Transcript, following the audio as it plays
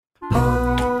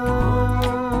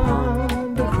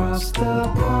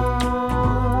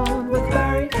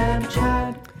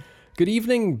Good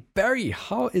evening, Barry.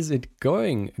 How is it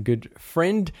going, good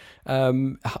friend?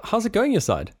 How's it going your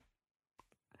side?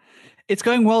 It's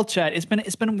going well, Chad.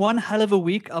 It's been one hell of a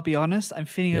week, I'll be honest. I'm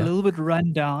feeling a Yeah. little bit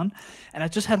run down, and I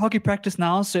just had hockey practice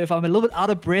now, so if I'm a little bit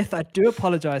out of breath, I do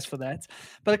apologize for that.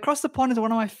 But across the pond is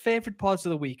one of my favorite parts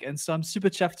of the week, and so I'm super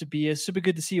chuffed to be here. Super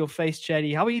good to see your face,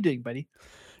 Chaddy. How are you doing, buddy?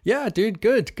 Yeah, dude,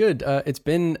 good. It's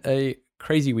been a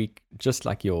crazy week, just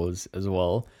like yours as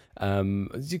well.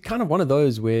 It's kind of one of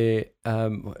those where,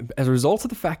 as a result of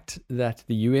the fact that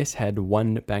the US had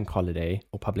one bank holiday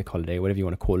or public holiday, whatever you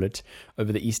want to call it,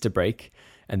 over the Easter break,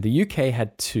 and the UK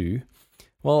had two.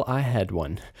 Well, I had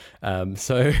one,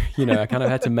 so I kind of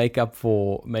had to make up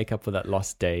for that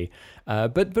lost day.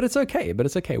 But it's okay. But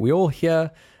it's okay. We're all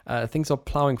here. Things are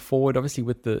plowing forward. Obviously,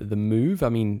 with the move. I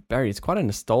mean, Barry, it's quite a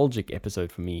nostalgic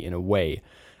episode for me in a way,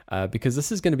 because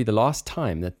this is going to be the last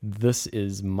time that this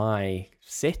is my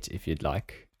set, if you'd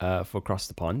like, for Across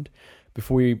the Pond,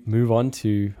 before we move on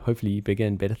to hopefully bigger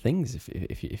and better things,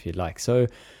 if you'd like. So,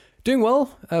 doing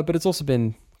well, but it's also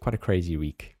been quite a crazy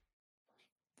week.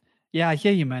 Yeah, I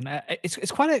hear you, man.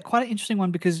 It's quite an interesting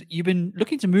one because you've been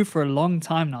looking to move for a long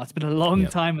time now. It's been a long Yeah.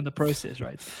 time in the process,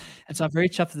 right? And so I'm very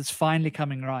chuffed that it's finally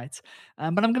coming right.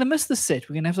 But I'm going to miss the set.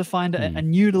 We're going to have to find a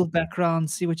new little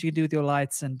background, see what you can do with your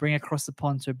lights, and bring across the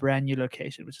pond to a brand new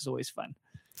location, which is always fun.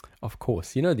 Of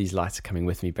course, these lights are coming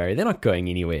with me, Barry. They're not going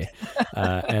anywhere,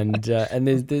 and Of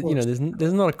course.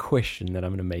 there's not a question that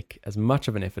I'm going to make as much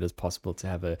of an effort as possible to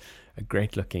have a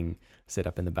great looking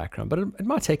setup in the background. But it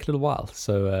might take a little while,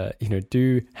 so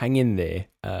do hang in there,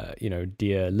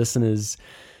 dear listeners,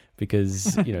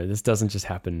 because this doesn't just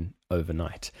happen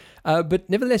overnight. But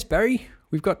nevertheless, Barry,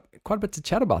 we've got quite a bit to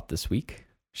chat about this week.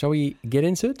 Shall we get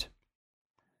into it?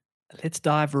 Let's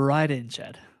dive right in,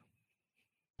 Chad.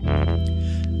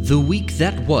 The week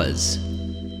that was.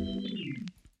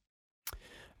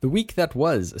 The week that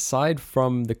was, aside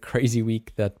from the crazy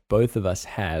week that both of us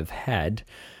have had,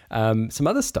 some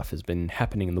other stuff has been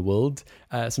happening in the world,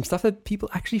 some stuff that people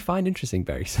actually find interesting,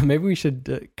 Barry. So maybe we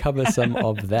should cover some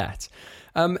of that.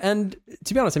 And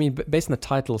to be honest, I mean, based on the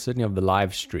title, certainly of the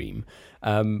live stream,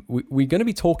 we're going to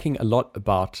be talking a lot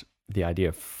about the idea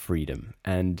of freedom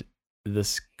and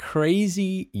this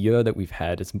crazy year that we've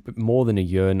had. It's more than a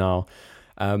year now.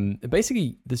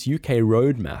 Basically, this UK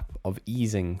roadmap of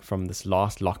easing from this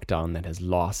last lockdown that has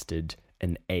lasted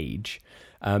an age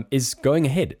is going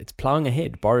ahead. It's plowing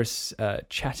ahead. Boris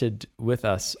chatted with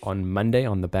us on Monday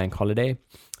on the bank holiday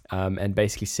and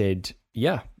basically said,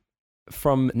 yeah,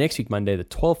 from next week, Monday, the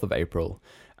 12th of April,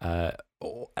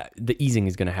 the easing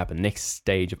is going to happen, next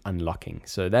stage of unlocking.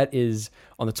 So that is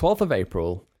on the 12th of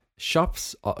April,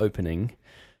 shops are opening,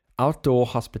 outdoor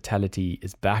hospitality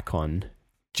is back on,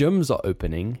 gyms are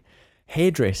opening,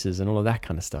 hairdressers and all of that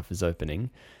kind of stuff is opening.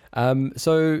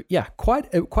 So yeah, quite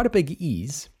a big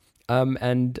ease.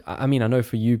 And I mean, I know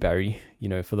for you, Barry,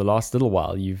 for the last little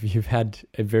while, you've had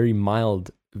a very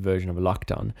mild version of a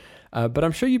lockdown. But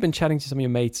I'm sure you've been chatting to some of your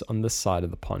mates on this side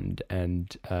of the pond,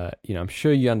 and I'm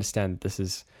sure you understand that this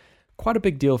is quite a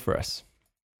big deal for us.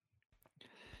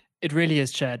 It really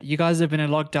is, Chad. You guys have been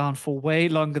in lockdown for way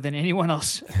longer than anyone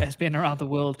else has been around the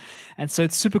world. And so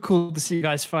it's super cool to see you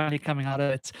guys finally coming out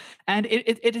of it. And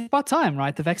it is about time,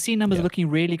 right? The vaccine numbers are looking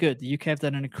really good. The UK have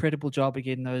done an incredible job of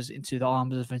getting those into the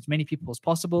arms of as many people as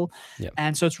possible. Yeah.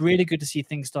 And so it's really good to see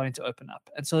things starting to open up.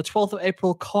 And so the 12th of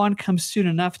April can't come soon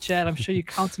enough, Chad. I'm sure you're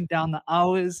counting down the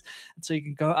hours until you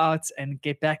can go out and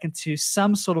get back into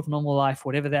some sort of normal life,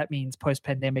 whatever that means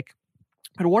post-pandemic.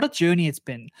 But what a journey it's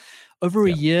been. Over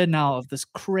a year now of this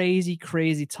crazy,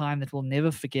 crazy time that we'll never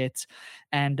forget.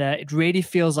 And it really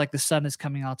feels like the sun is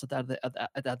coming out at the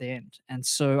other end. And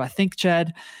so I think,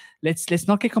 Chad, let's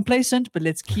not get complacent, but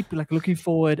let's keep looking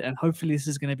forward. And hopefully this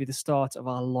is going to be the start of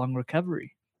our long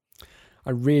recovery. I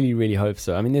really, really hope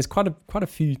so. I mean, there's quite a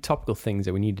few topical things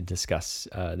that we need to discuss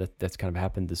that's kind of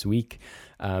happened this week.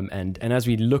 And as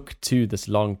we look to this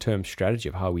long-term strategy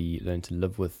of how we learn to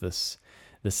live with this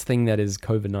thing that is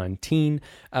COVID-19.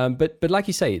 But like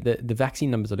you say, the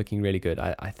vaccine numbers are looking really good.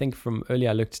 I think from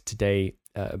earlier I looked today,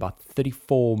 about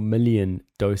 34 million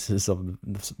doses of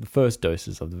the first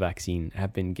doses of the vaccine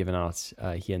have been given out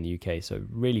here in the UK. So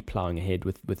really plowing ahead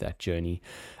with that journey.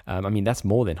 I mean, that's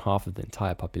more than half of the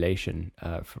entire population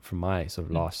from my sort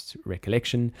of last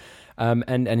recollection.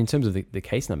 And in terms of the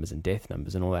case numbers and death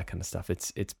numbers and all that kind of stuff,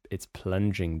 it's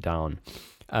plunging down.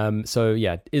 So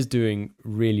yeah, it is doing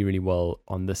really, really well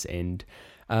on this end.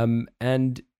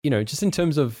 And just in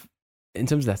terms of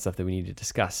that stuff that we need to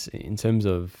discuss, in terms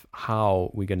of how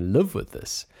we're going to live with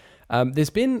this, there's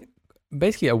been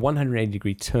basically a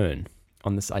 180-degree turn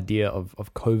on this idea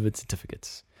of COVID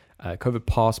certificates. COVID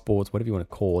passports, whatever you want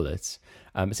to call it.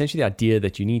 Essentially, the idea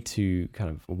that you need to kind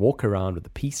of walk around with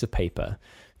a piece of paper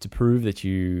to prove that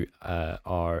you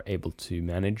are able to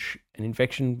manage an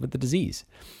infection with the disease.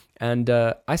 And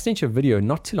I sent you a video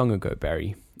not too long ago,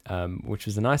 Barry, which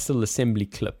was a nice little assembly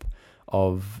clip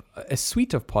of a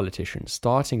suite of politicians,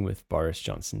 starting with Boris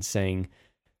Johnson, saying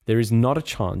there is not a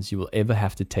chance you will ever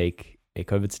have to take a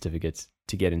COVID certificate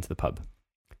to get into the pub.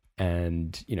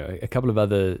 And, a couple of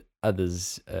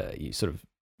others sort of,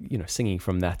 singing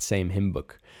from that same hymn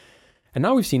book. And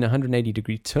now we've seen a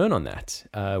 180-degree turn on that,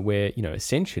 where,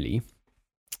 essentially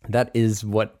that is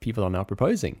what people are now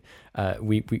proposing.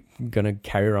 We're going to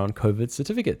carry around COVID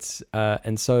certificates.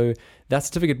 And so that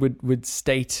certificate would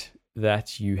state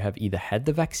that you have either had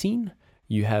the vaccine,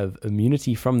 you have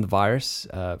immunity from the virus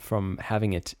from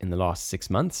having it in the last 6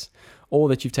 months, or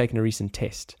that you've taken a recent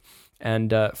test.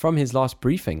 And from his last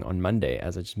briefing on Monday,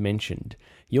 as I just mentioned,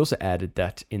 he also added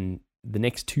that in the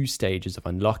next 2 stages of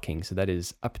unlocking, so that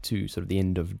is up to sort of the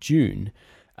end of June,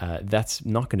 that's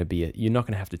not going to be, you're not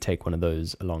going to have to take one of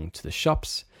those along to the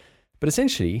shops. But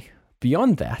essentially,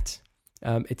 beyond that,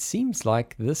 it seems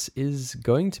like this is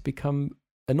going to become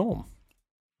a norm.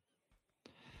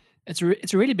 It's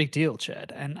a really big deal,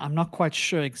 Chad, and I'm not quite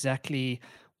sure exactly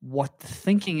what the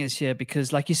thinking is here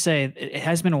because, like you say, it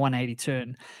has been a 180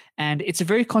 turn, and it's a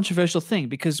very controversial thing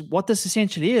because what this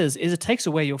essentially is it takes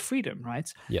away your freedom,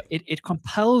 right? Yeah. It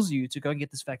compels you to go and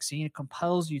get this vaccine. It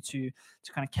compels you to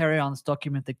kind of carry on this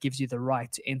document that gives you the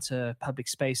right to enter public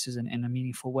spaces in a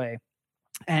meaningful way.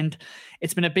 And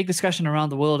it's been a big discussion around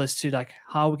the world as to like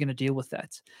how we're going to deal with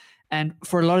that. And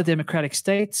for a lot of democratic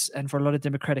states and for a lot of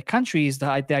democratic countries, the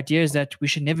idea is that we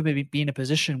should never be in a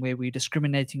position where we're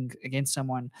discriminating against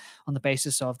someone on the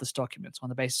basis of this document, on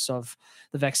the basis of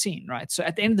the vaccine, right? So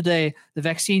at the end of the day, the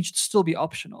vaccine should still be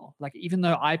optional. Like, even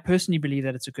though I personally believe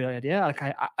that it's a good idea, like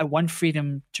I want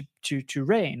freedom to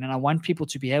reign, and I want people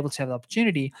to be able to have the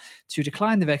opportunity to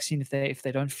decline the vaccine if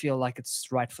they don't feel like it's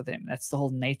right for them. That's the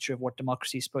whole nature of what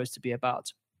democracy is supposed to be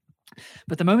about.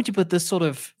 But the moment you put this sort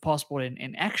of passport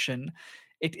in action,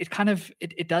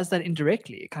 it does that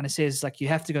indirectly. It kind of says like you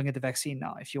have to go and get the vaccine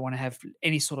now if you want to have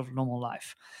any sort of normal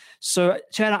life. So,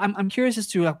 Chad, I'm curious as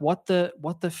to like what the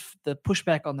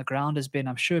pushback on the ground has been.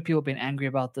 I'm sure people have been angry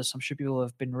about this. I'm sure people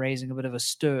have been raising a bit of a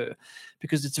stir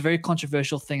because it's a very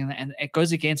controversial thing and it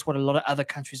goes against what a lot of other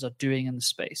countries are doing in the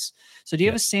space. So, do you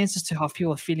have a sense as to how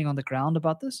people are feeling on the ground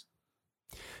about this?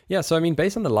 Yeah, so I mean,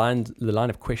 based on the line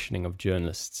of questioning of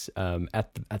journalists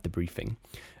at the briefing,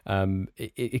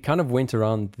 it kind of went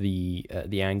around the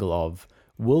angle of,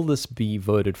 will this be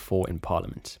voted for in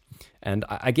Parliament? And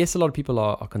I guess a lot of people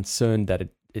are concerned that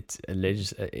it's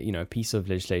a piece of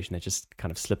legislation that just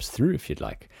kind of slips through, if you'd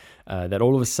like, that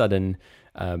all of a sudden,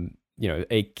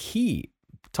 a key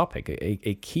topic,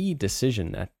 a key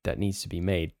decision that needs to be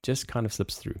made just kind of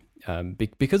slips through.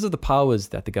 Because of the powers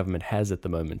that the government has at the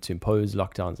moment to impose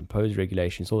lockdowns, impose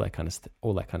regulations, all that kind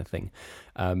of thing,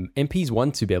 MPs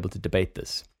want to be able to debate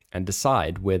this and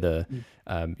decide whether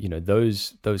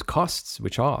those costs,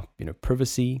 which are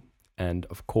privacy and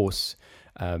of course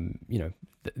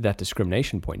that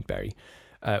discrimination point, Barry,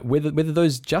 whether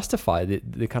those justify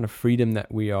the kind of freedom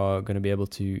that we are going to be able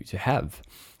to have.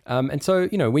 And so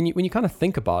when you kind of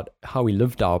think about how we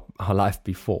lived our life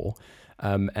before.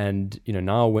 And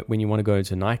now when you want to go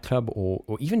to a nightclub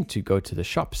or even to go to the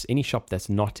shops, any shop that's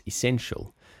not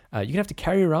essential, you're gonna have to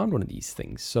carry around one of these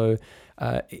things. So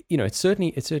it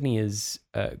certainly is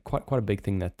quite a big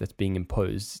thing that's being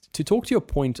imposed. To talk to your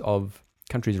point of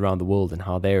countries around the world and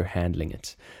how they're handling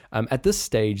it, at this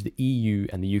stage, the EU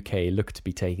and the UK look to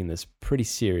be taking this pretty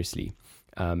seriously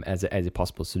as a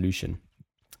possible solution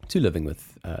to living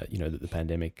with the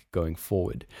pandemic going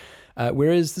forward.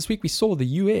 Whereas this week we saw the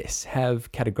US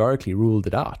have categorically ruled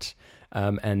it out.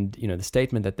 And the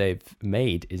statement that they've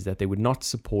made is that they would not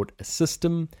support a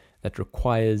system that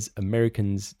requires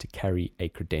Americans to carry a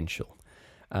credential.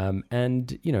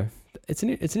 And it's an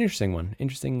interesting one,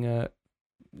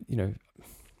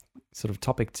 sort of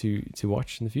topic to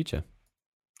watch in the future.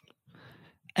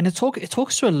 And it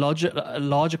talks to a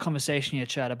larger conversation here,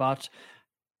 Chad, about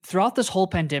throughout this whole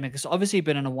pandemic. It's obviously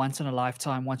been in a once in a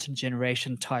lifetime, once in a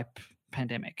generation type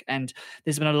pandemic. And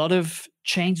there's been a lot of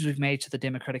changes we've made to the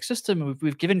democratic system.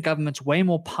 We've given governments way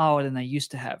more power than they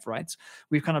used to have, right?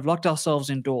 We've kind of locked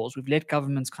ourselves indoors. We've let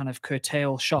governments kind of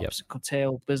curtail shops,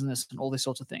 curtail business and all these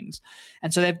sorts of things.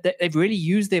 And so they've really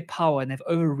used their power and they've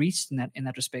overreached in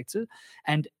that respect.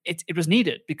 And it was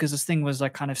needed because this thing was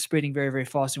like kind of spreading very, very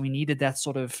fast. And we needed that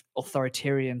sort of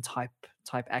authoritarian type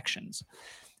actions.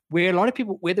 Where a lot of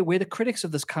people, where the critics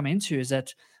of this come into is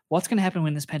that what's going to happen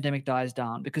when this pandemic dies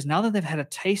down? Because now that they've had a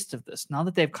taste of this, now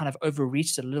that they've kind of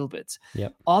overreached it a little bit,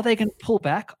 Yep. are they going to pull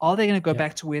back? Are they going to go Yep.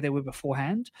 back to where they were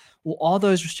beforehand? Or are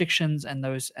those restrictions and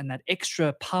that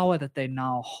extra power that they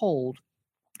now hold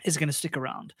is going to stick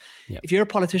around? Yep. If you're a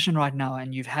politician right now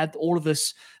and you've had all of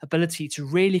this ability to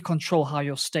really control how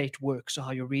your state works or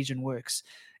how your region works,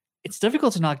 it's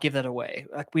difficult to not give that away.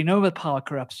 Like, we know that power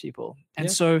corrupts people. And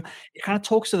Yeah. so it kind of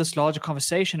talks to this larger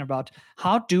conversation about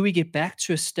how do we get back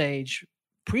to a stage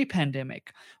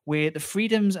pre-pandemic where the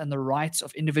freedoms and the rights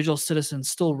of individual citizens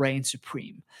still reign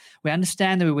supreme. We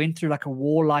understand that we went through like a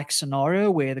war-like scenario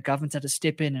where the government had to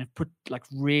step in and put like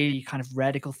really kind of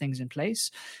radical things in place.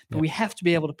 But Yeah. we have to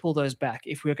be able to pull those back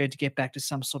if we're going to get back to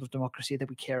some sort of democracy that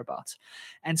we care about.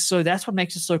 And so that's what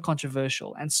makes it so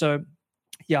controversial. And so,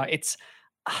 yeah,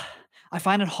 I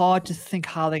find it hard to think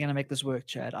how they're going to make this work,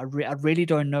 Chad. I really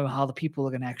don't know how the people are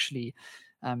going to actually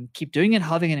keep doing it,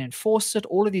 how they're going to enforce it,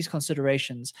 all of these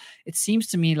considerations. It seems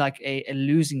to me like a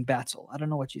losing battle. I don't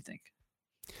know what you think.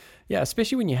 Yeah,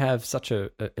 especially when you have such a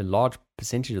large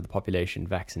percentage of the population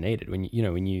vaccinated. When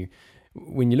you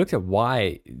looked at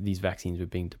why these vaccines were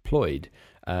being deployed,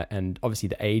 and obviously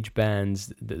the age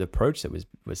bands, the approach that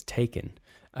was taken,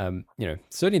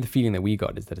 certainly the feeling that we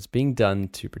got is that it's being done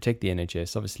to protect the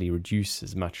NHS, obviously reduce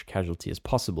as much casualty as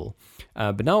possible.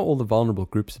 But now all the vulnerable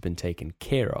groups have been taken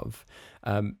care of.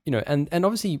 And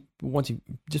obviously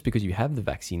just because you have the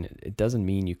vaccine, it doesn't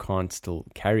mean you can't still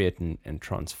carry it and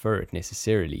transfer it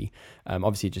necessarily.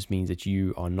 Obviously, it just means that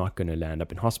you are not going to land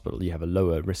up in hospital. You have a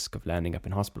lower risk of landing up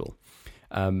in hospital.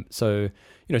 So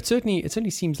it certainly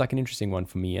seems like an interesting one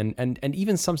for me, and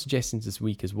even some suggestions this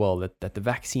week as well that the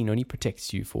vaccine only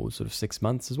protects you for sort of 6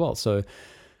 months as well. So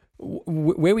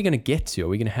where are we going to get to? Are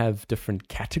we going to have different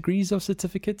categories of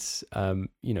certificates?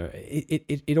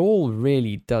 It all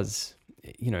really does.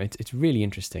 It's really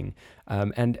interesting,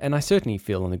 and I certainly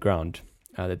feel on the ground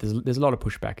that there's a lot of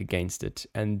pushback against it.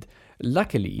 And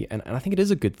luckily, and I think it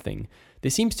is a good thing,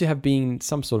 there seems to have been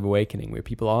some sort of awakening where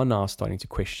people are now starting to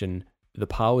question the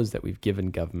powers that we've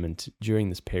given government during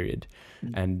this period.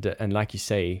 And like you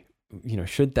say,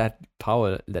 should that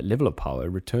level of power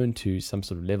return to some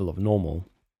sort of level of normal,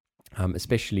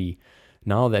 especially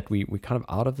now that we're kind of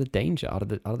out of the danger, out of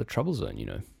the trouble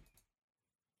zone,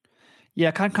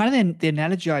 Yeah, kind of the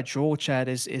analogy I draw, Chad,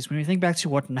 is when we think back to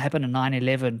what happened in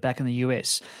 9/11 back in the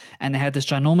US, and they had this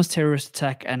ginormous terrorist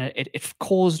attack, and it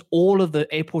caused all of the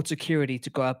airport security to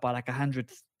go up by like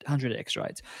 100x,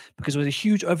 right? Because it was a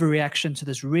huge overreaction to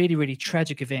this really, really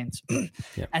tragic event.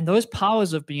 Yeah. And those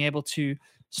powers of being able to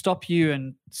stop you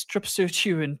and strip search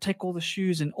you and take all the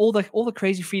shoes and all the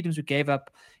crazy freedoms we gave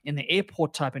up in the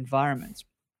airport type environment,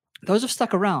 those have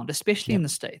stuck around, especially in the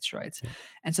States, right? Yeah.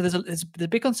 And so there's the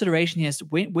big consideration here is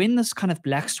when this kind of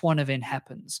black swan event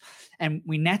happens, and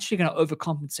we're naturally going to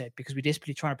overcompensate because we're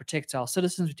desperately trying to protect our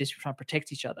citizens, we're desperately trying to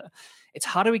protect each other. It's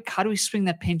how do we swing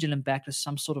that pendulum back to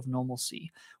some sort of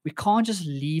normalcy? We can't just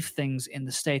leave things in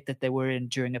the state that they were in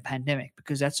during a pandemic,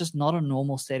 because that's just not a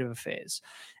normal state of affairs.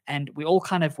 And we all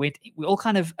kind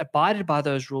of abided by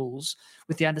those rules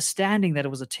with the understanding that it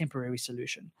was a temporary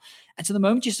solution. And so the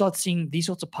moment you start seeing these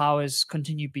sorts of powers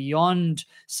continue beyond,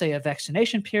 say, a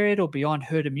vaccination period or beyond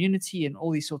herd immunity and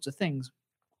all these sorts of things,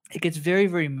 it gets very,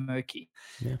 very murky.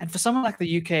 Yeah. And for someone like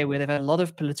the UK, where they've had a lot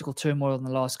of political turmoil in the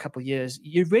last couple of years,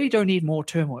 you really don't need more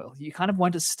turmoil. You kind of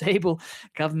want a stable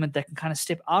government that can kind of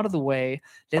step out of the way,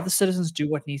 let the citizens do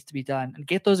what needs to be done, and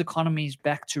get those economies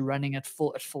back to running at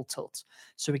full tilt,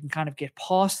 so we can kind of get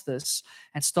past this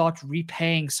and start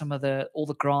repaying some of all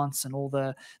the grants and all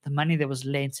the money that was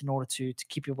lent in order to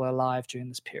keep people alive during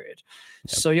this period.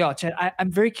 Yep. So yeah, Chad,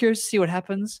 I'm very curious to see what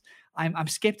happens. I'm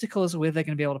skeptical as to whether they're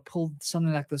going to be able to pull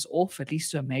something like this off, at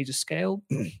least to a major scale.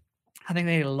 I think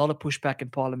they need a lot of pushback in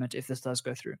Parliament if this does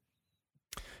go through.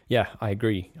 Yeah, I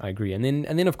agree. And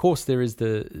then of course there is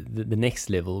the next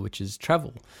level, which is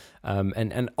travel,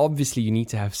 and obviously you need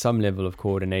to have some level of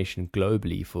coordination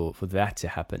globally for that to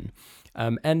happen.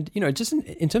 And just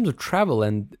in terms of travel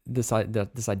and this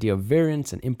idea of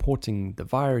variants and importing the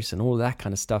virus and all that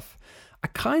kind of stuff, I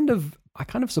kind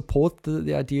of support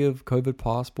the idea of COVID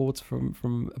passports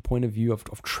from a point of view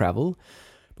of travel.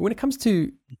 But when it comes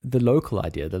to the local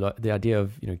idea, the idea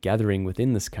of gathering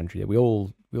within this country that we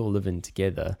all live in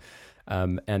together,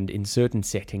 and in certain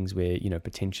settings where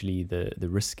potentially the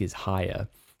risk is higher,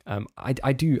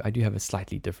 I do have a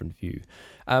slightly different view.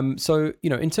 So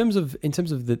in terms of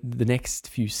the next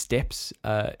few steps,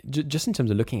 just in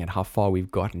terms of looking at how far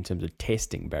we've got in terms of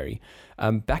testing, Barry,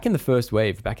 back in the first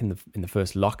wave, back in the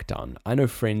first lockdown, I know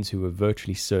friends who were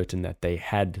virtually certain that they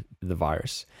had the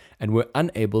virus and were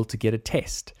unable to get a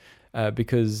test.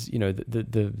 because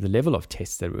the level of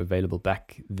tests that were available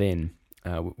back then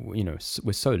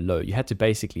was so low. You had to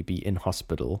basically be in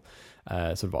hospital,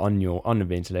 sort of on a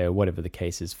ventilator, whatever the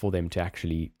case is, for them to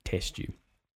actually test you.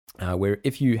 Where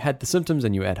if you had the symptoms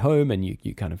and you were at home and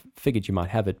you kind of figured you might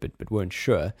have it but weren't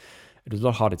sure, it was a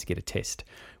lot harder to get a test.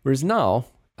 Whereas now,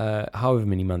 however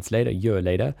many months later, a year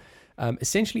later,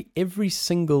 essentially every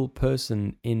single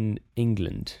person in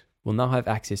England will now have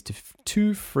access to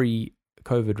 2 free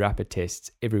COVID rapid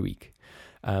tests every week.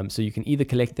 So you can either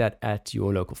collect that at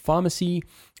your local pharmacy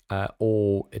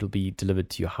or it'll be delivered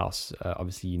to your house.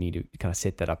 Obviously, you need to kind of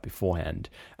set that up beforehand.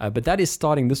 But that is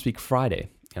starting this week, Friday.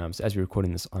 So as we're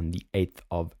recording this on the 8th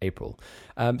of April.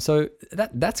 So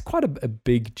that's quite a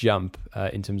big jump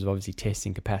in terms of obviously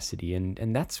testing capacity.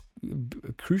 And that's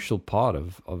a crucial part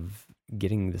of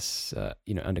getting this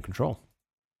under control.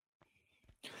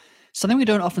 Something we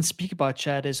don't often speak about,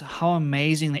 Chad, is how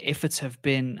amazing the efforts have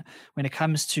been when it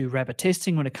comes to rapid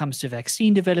testing, when it comes to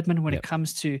vaccine development, when it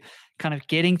comes to kind of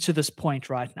getting to this point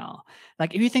right now.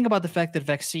 Like, if you think about the fact that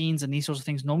vaccines and these sorts of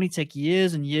things normally take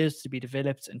years and years to be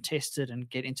developed and tested and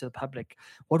get into the public,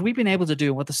 what we've been able to do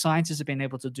and what the scientists have been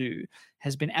able to do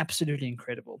has been absolutely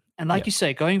incredible. And like you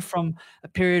say, going from a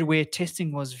period where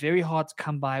testing was very hard to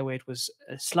come by, where it was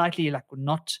slightly like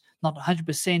not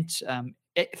 100%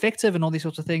 effective and all these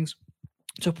sorts of things,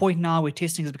 to a point now where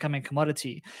testing is becoming a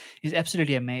commodity, is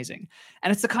absolutely amazing.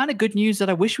 And it's the kind of good news that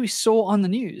I wish we saw on the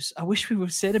news. I wish we were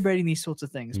celebrating these sorts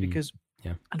of things because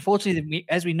unfortunately,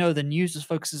 as we know, the news just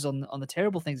focuses on the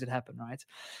terrible things that happen, right?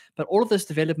 But all of this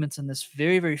developments and this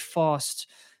very, very fast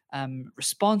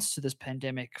response to this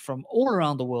pandemic from all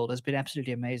around the world has been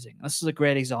absolutely amazing. This is a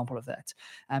great example of that.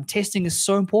 Testing is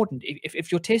so important.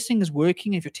 If your testing is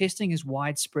working, if your testing is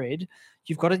widespread,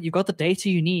 you've got the data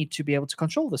you need to be able to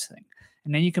control this thing,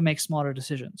 and then you can make smarter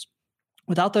decisions.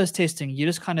 Without those testing, you're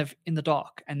just kind of in the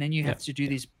dark, and then you have to do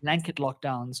these blanket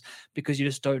lockdowns because you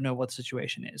just don't know what the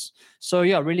situation is. So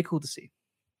yeah, really cool to see.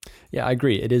 Yeah, I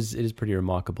agree. It is pretty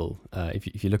remarkable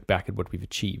if you look back at what we've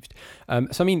achieved.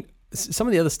 So I mean, some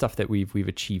of the other stuff that we've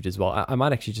achieved as well. I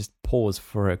might actually just pause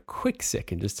for a quick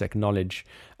second just to acknowledge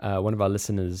one of our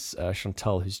listeners,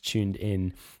 Chantal, who's tuned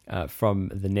in from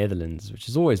the Netherlands, which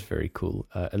is always very cool.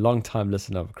 A long-time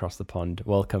listener of Across the Pond.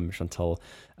 Welcome, Chantal,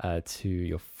 to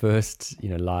your first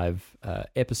live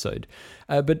episode.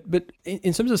 But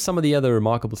in terms of some of the other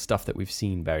remarkable stuff that we've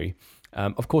seen, Barry,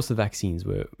 of course, the vaccines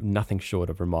were nothing short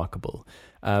of remarkable.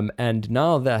 And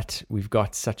now that we've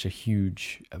got such a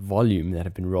huge volume that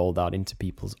have been rolled out into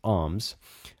people's arms,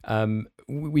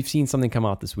 we've seen something come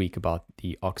out this week about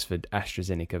the Oxford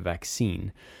AstraZeneca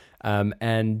vaccine.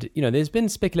 And, there's been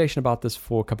speculation about this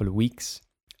for a couple of weeks,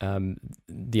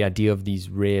 the idea of these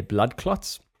rare blood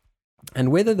clots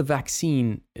and whether the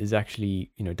vaccine is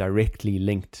actually, directly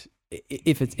linked,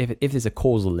 if there's a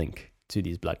causal link to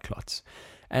these blood clots.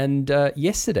 And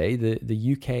yesterday,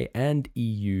 the UK and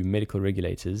EU medical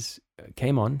regulators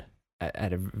came on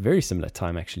at a very similar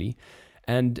time, actually,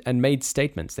 and made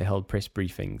statements. They held press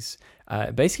briefings,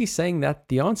 basically saying that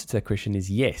the answer to that question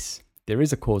is yes, there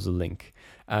is a causal link.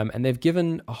 And they've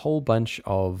given a whole bunch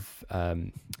of,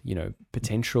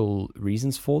 potential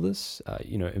reasons for this,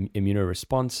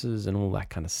 immunoresponses and all that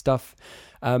kind of stuff.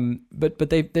 But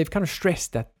they've kind of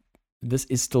stressed that this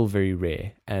is still very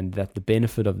rare and that the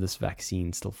benefit of this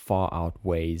vaccine still far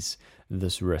outweighs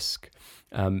this risk.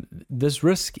 This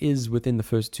risk is within the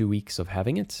first 2 weeks of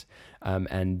having it,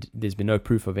 and there's been no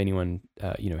proof of anyone,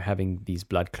 having these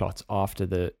blood clots after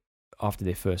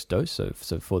their first dose. So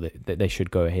they should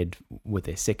go ahead with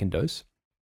their second dose.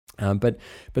 But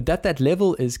that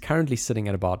level is currently sitting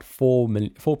at about 4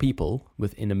 people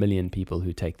within 1 million people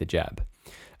who take the jab.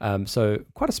 So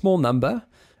quite a small number.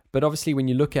 But obviously, when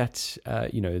you look at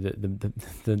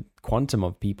the quantum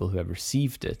of people who have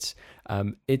received it,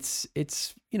 it's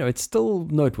still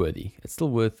noteworthy. It's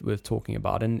still worth talking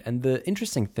about. And the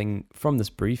interesting thing from this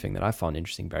briefing that I found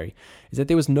interesting, Barry, is that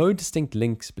there was no distinct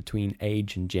links between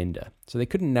age and gender. So they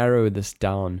couldn't narrow this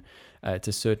down to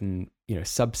a certain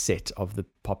subset of the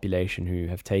population who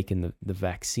have taken the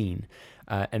vaccine,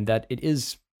 and that it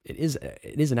is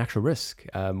an actual risk,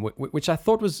 which I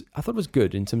thought was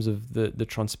good in terms of the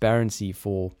transparency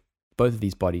for both of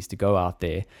these bodies to go out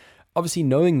there, obviously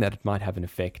knowing that it might have an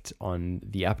effect on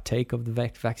the uptake of the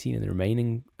vaccine and the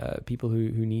remaining people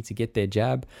who need to get their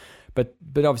jab, but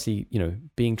obviously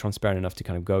being transparent enough to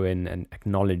kind of go in and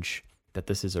acknowledge that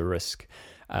this is a risk,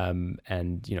 and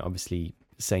obviously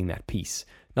saying that piece.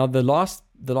 Now the last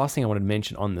thing I wanted to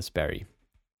mention on this, Barry,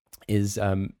 is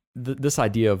this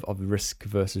idea of risk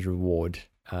versus reward,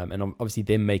 and obviously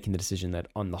them making the decision that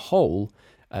on the whole,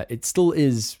 it still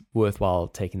is worthwhile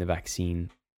taking the vaccine,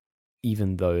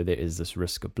 even though there is this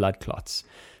risk of blood clots.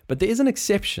 But there is an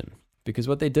exception, because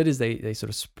what they did is they sort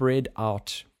of spread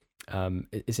out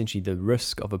essentially the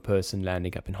risk of a person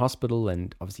landing up in hospital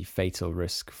and obviously fatal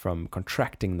risk from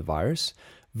contracting the virus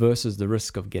versus the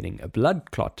risk of getting a blood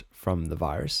clot from the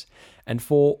virus. And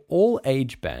for all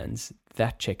age bands,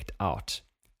 that checked out,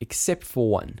 except for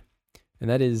one. And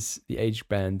that is the age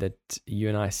band that you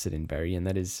and I sit in, Barry. And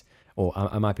that is, or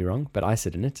I might be wrong, but I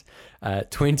sit in it,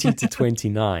 20 to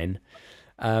 29.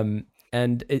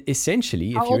 And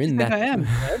essentially, if you're in that, I am,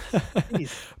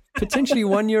 potentially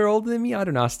 1 year older than me, I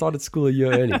don't know. I started school a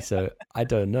year early, so I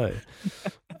don't know.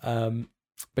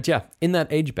 But yeah, in that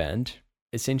age band,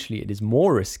 essentially, it is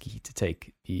more risky to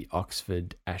take the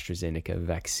Oxford AstraZeneca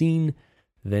vaccine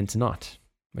than to not,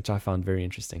 which I found very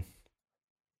interesting.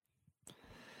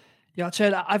 Yeah,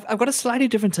 Chad, I've got a slightly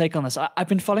different take on this. I've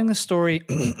been following the story.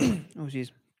 Oh,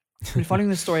 geez. I've been following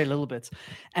the story a little bit.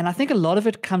 And I think a lot of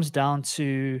it comes down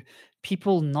to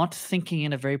people not thinking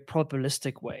in a very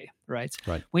probabilistic way, right?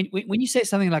 Right. When you say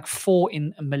something like 4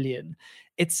 in a million,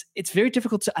 it's very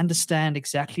difficult to understand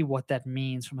exactly what that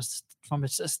means from a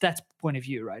stats point of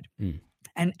view, right?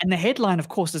 And the headline, of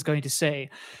course, is going to say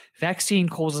vaccine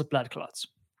causes blood clots.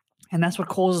 And that's what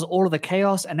causes all of the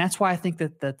chaos. And that's why I think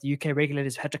that the UK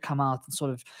regulators had to come out and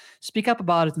sort of speak up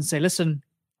about it and say, listen,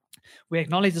 we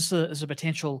acknowledge this as a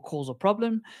potential causal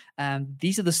problem.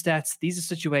 These are the stats. These are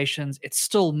situations. It's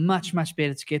still much, much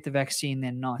better to get the vaccine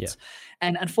than not. Yeah.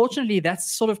 And unfortunately,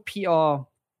 that's sort of PR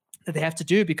that they have to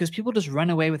do because people just run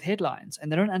away with headlines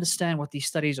and they don't understand what these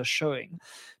studies are showing.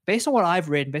 Based on what I've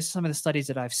read and based on some of the studies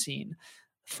that I've seen,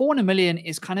 4 in a million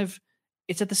is kind of,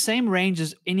 it's at the same range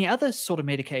as any other sort of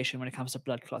medication when it comes to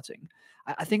blood clotting.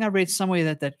 I think I read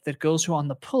somewhere that girls who are on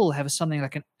the pill have something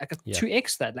like a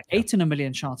 2x that, like 8 in a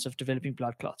million chance of developing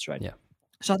blood clots, right? Yeah.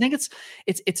 So I think it's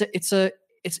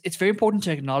very important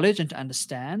to acknowledge and to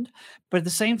understand, but at the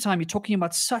same time, you're talking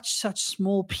about such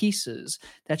small pieces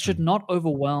that should not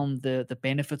overwhelm the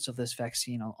benefits of this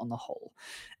vaccine on the whole.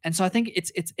 And so I think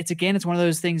it's one of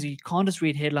those things you can't just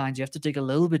read headlines. You have to dig a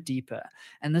little bit deeper.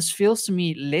 And this feels to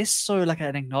me less so like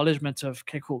an acknowledgement of,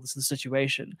 okay, cool, this is the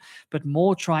situation, but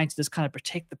more trying to just kind of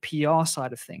protect the PR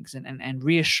side of things and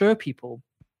reassure people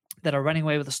that are running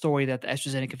away with the story that the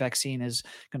AstraZeneca vaccine is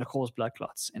going to cause blood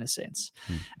clots, in a sense.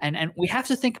 And we have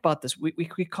to think about this. We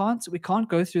can't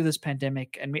go through this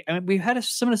pandemic, and we've had a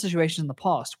similar situation in the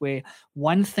past where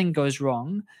one thing goes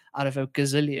wrong out of a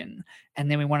gazillion,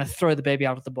 and then we want to throw the baby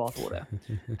out with the bathwater.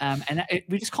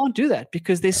 We just can't do that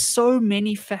because there's so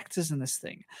many factors in this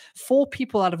thing. 4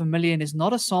 people out of a million is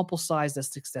not a sample size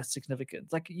that's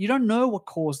significant. Like, you don't know what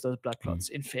caused those blood clots,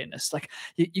 in fairness. Like,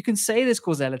 you can say there's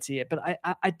causality, but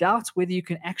I doubt whether you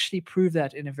can actually prove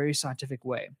that in a very scientific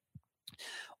way.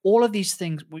 All of these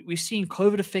things, we've seen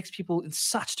COVID affects people in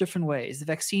such different ways. The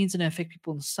vaccines are going to affect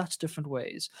people in such different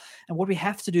ways. And what we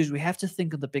have to do is we have to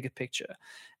think of the bigger picture.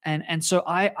 And so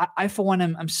I for one,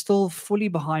 I'm still fully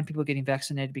behind people getting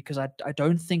vaccinated because I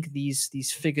don't think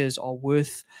these figures are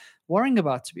worth worrying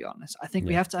about, to be honest. I think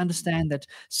we have to understand that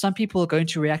some people are going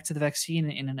to react to the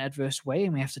vaccine in an adverse way,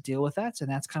 and we have to deal with that.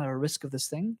 And that's kind of a risk of this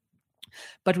thing.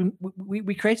 But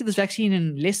we created this vaccine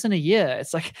in less than a year.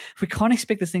 It's like we can't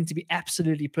expect this thing to be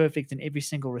absolutely perfect in every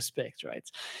single respect, right?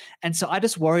 And so I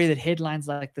just worry that headlines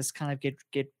like this kind of get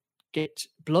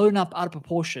blown up out of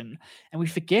proportion, and we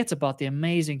forget about the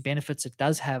amazing benefits it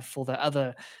does have for the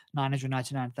other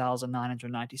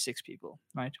 999,996 people,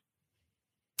 right?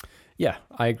 Yeah,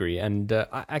 I agree, and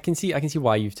I can see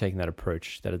why you've taken that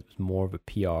approach. That it's more of a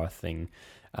PR thing.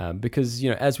 Because,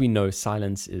 as we know,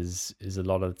 silence is a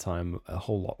lot of the time a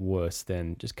whole lot worse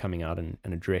than just coming out and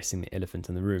addressing the elephant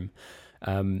in the room.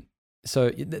 So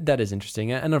that is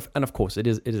interesting, and of course it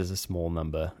is a small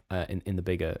number in the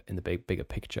bigger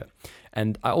picture.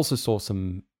 And I also saw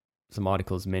some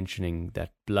articles mentioning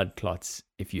that blood clots,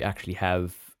 if you actually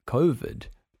have COVID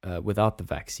without the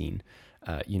vaccine,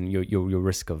 your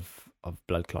risk of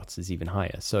blood clots is even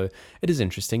higher. So it is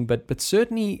interesting, but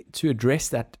certainly to address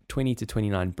that 20 to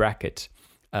 29 bracket,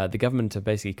 the government have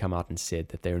basically come out and said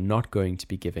that they're not going to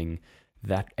be giving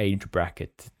that age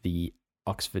bracket the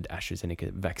Oxford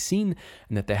AstraZeneca vaccine,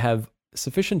 and that they have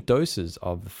sufficient doses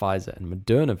of the Pfizer and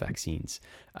Moderna vaccines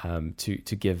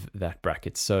to give that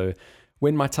bracket. So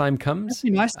when my time comes,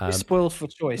 it must be nice to be spoiled for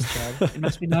choice, Chad. It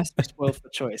must be nice to be spoiled for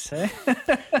choice, eh?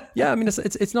 Yeah, I mean,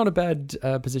 it's not a bad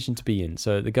position to be in.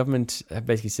 So the government have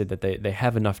basically said that they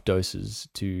have enough doses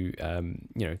to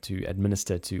to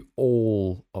administer to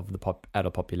all of the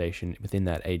adult population within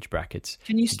that age bracket.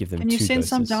 Can you give them send doses.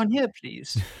 some down here,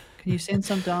 please? Can you send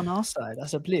some down our side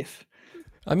as a bliff?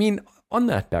 I mean, on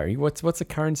that, Barry, what's the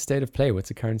current state of play? What's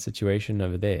the current situation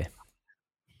over there?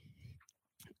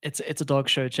 It's a dog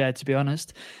show, Chad, to be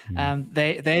honest.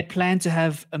 They had planned to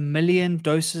have 1 million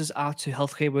doses out to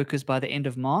healthcare workers by the end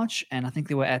of March, and I think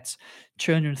they were at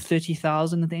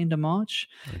 230,000 at the end of March.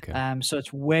 Okay. So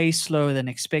it's way slower than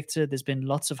expected. There's been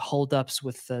lots of holdups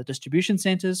with distribution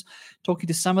centers. Talking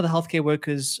to some of the healthcare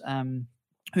workers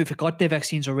who've got their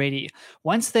vaccines already,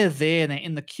 once they're there and they're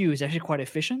in the queue, it's actually quite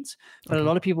efficient. But a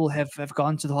lot of people have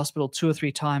gone to the hospital 2 or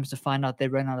 3 times to find out they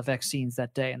ran out of vaccines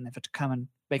that day, and they've had to come and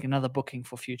make another booking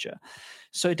for future.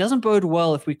 So it doesn't bode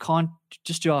well if we can't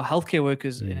just do our healthcare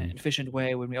workers in an efficient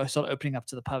way when we start opening up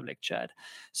to the public, Chad.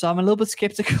 So I'm a little bit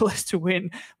skeptical as to when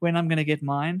I'm going to get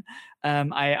mine. There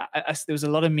was a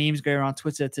lot of memes going around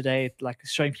Twitter today, like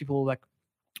showing people like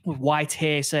with white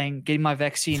hair saying getting my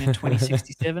vaccine in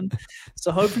 2067.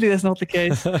 So hopefully that's not the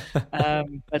case.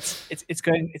 But it's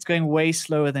going way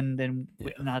slower than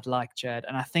I'd like, Chad.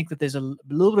 And I think that there's a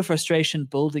little bit of frustration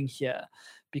building here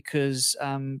because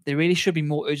there really should be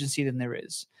more urgency than there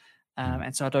is.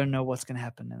 And so I don't know what's going to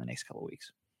happen in the next couple of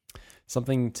weeks.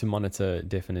 Something to monitor,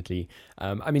 definitely.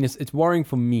 I mean, it's worrying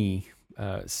for me.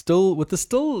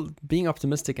 Still being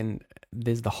optimistic, and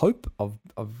there's the hope of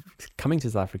coming to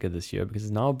South Africa this year, because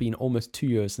it's now been almost 2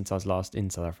 years since I was last in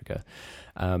South Africa.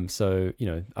 So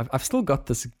I've still got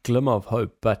this glimmer of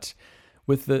hope, but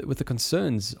with the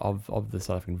concerns of the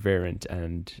South African variant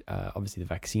and obviously the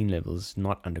vaccine levels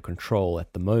not under control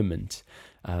at the moment,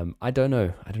 I don't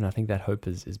know. I think that hope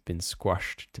has been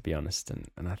squashed, to be honest, and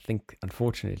I think,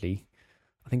 unfortunately,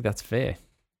 I think that's fair.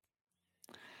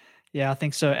 Yeah, I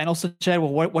think so. And also, Chad,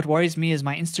 what worries me is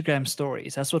my Instagram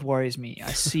stories. That's what worries me.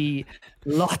 I see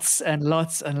lots and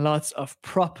lots and lots of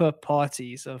proper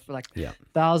parties of like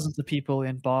thousands of people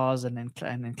in bars and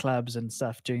in clubs and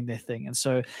stuff doing their thing. And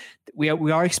so we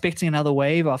are expecting another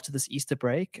wave after this Easter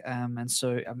break. And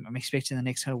so I'm expecting the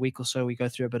next kind of week or so we go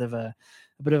through a bit of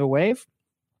a wave.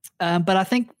 But I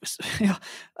think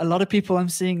a lot of people I'm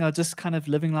seeing are just kind of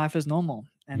living life as normal.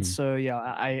 And so,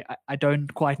 I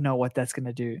don't quite know what that's going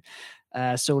to do.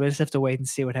 So we'll just have to wait and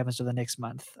see what happens for the next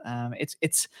month.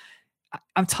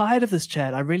 I'm tired of this,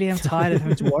 Chad. I really am tired of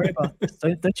having to worry about this.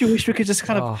 Don't you wish we could just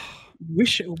kind of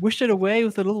wish it away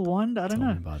with a little wand? I don't know.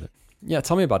 Tell me about it. Yeah,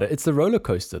 tell me about it. It's the roller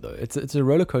coaster, though. It's a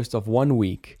roller coaster of 1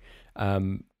 week.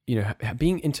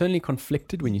 Being internally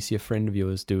conflicted when you see a friend of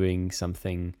yours doing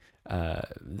something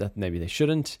that maybe they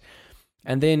shouldn't,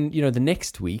 and then the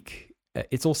next week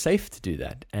it's all safe to do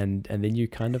that, and then you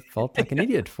kind of felt like an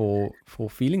idiot for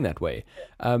feeling that way.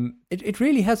 It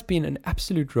really has been an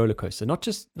absolute roller coaster, not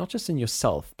just in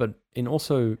yourself, but in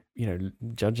also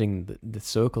judging the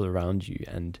circle around you,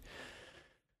 and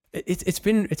it's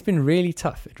been really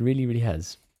tough. It really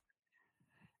has.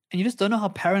 And you just don't know how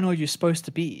paranoid you're supposed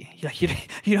to be.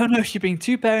 You don't know if you're being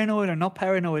too paranoid or not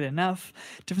paranoid enough.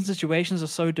 Different situations are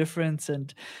so different,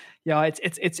 and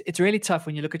it's really tough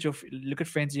when you look at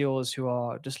friends of yours who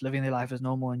are just living their life as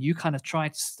normal, and you kind of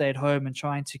trying to stay at home and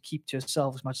trying to keep to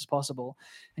yourself as much as possible.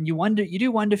 And you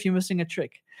do wonder if you're missing a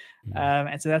trick.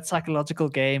 And so that psychological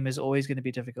game is always going to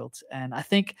be difficult. And I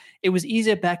think it was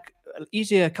easier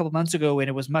a couple of months ago when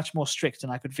it was much more strict,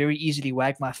 and I could very easily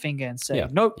wag my finger and say,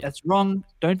 nope, that's wrong.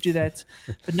 Don't do that.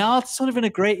 But now it's sort of in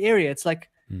a gray area. It's like,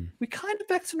 we're kind of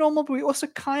back to normal, but we're also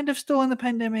kind of still in the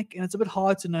pandemic, and it's a bit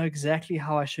hard to know exactly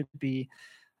how I should be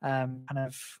kind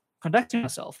of conducting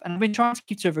myself. And I've been trying to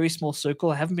keep to a very small circle.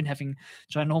 I haven't been having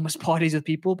ginormous parties with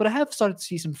people, but I have started to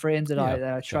see some friends that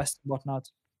I trust and whatnot.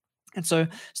 And so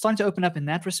starting to open up in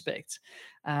that respect.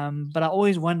 But I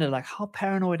always wonder, like, how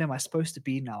paranoid am I supposed to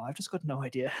be now? I've just got no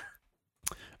idea.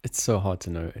 It's so hard to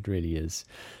know. It really is.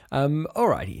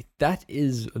 Alrighty, that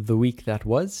is the week that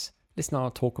was. Let's now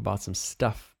talk about some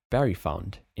stuff Barry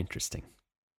found interesting.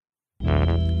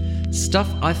 Stuff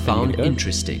I found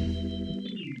interesting.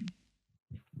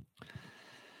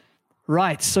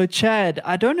 Right. So, Chad,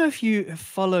 I don't know if you have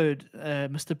followed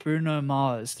Mr. Bruno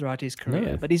Mars throughout his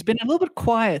career, but he's been a little bit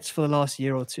quiet for the last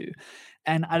year or two.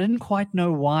 And I didn't quite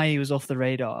know why he was off the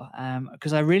radar,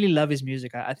 because I really love his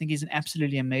music. I think he's an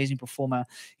absolutely amazing performer.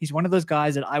 He's one of those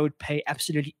guys that I would pay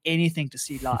absolutely anything to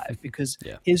see live because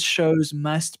his shows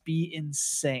must be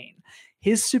insane.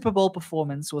 His Super Bowl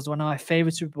performance was one of my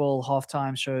favorite Super Bowl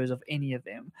halftime shows of any of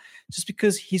them, just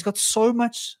because he's got so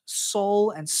much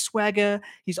soul and swagger.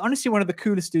 He's honestly one of the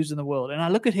coolest dudes in the world. And I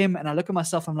look at him and I look at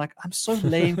myself, I'm like, I'm so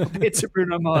lame compared to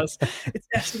Bruno Mars. It's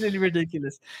absolutely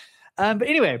ridiculous. But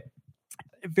anyway,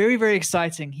 very, very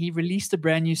exciting. He released a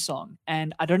brand new song,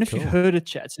 and I don't know if you've heard it,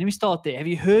 Chad. So let me start there. Have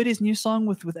you heard his new song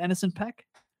with Anderson .Paak?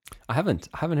 I haven't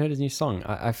heard his new song.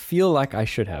 I feel like I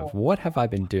should have. What have I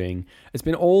been doing? It's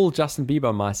been all Justin Bieber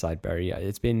on my side, Barry.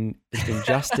 It's been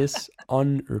Justice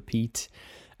on repeat.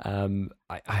 I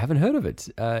haven't heard of it,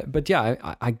 but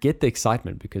yeah, I get the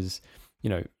excitement because,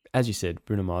 as you said,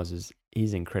 Bruno Mars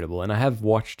he's incredible, and I have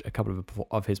watched a couple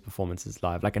of his performances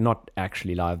live, like not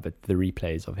actually live, but the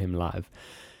replays of him live.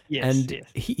 Yes, and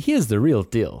yes. He is the real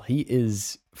deal. He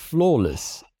is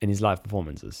flawless in his live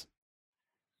performances.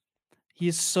 He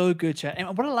is so good, chat.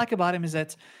 And what I like about him is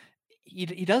that he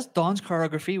does dance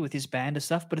choreography with his band and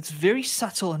stuff, but it's very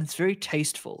subtle and it's very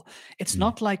tasteful. It's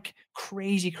not like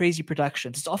crazy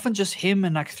productions. It's often just him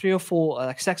and like 3 or 4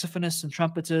 like saxophonists and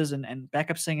trumpeters and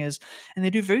backup singers, and they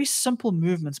do very simple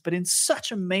movements, but in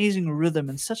such amazing rhythm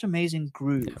and such amazing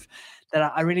groove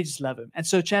that I really just love him. And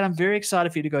so, Chad, I'm very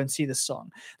excited for you to go and see this song.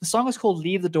 The song is called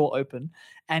 "Leave the Door Open,"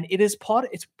 and it's part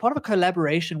of a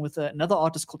collaboration with another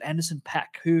artist called Anderson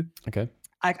 .Paak, who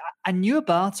I knew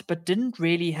about, but hadn't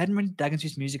really dug into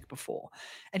his music before.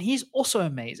 And he's also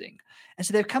amazing. And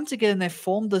so they've come together and they've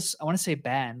formed this, I want to say,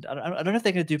 band. I don't know if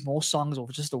they're going to do more songs or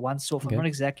just the one off. I'm not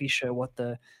exactly sure what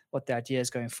the idea is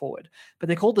going forward. But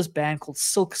they called this band called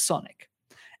Silk Sonic.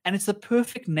 And it's the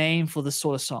perfect name for this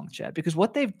sort of song, Chad, because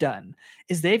what they've done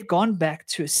is they've gone back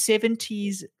to a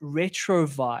 70s retro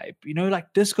vibe,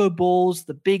 like disco balls,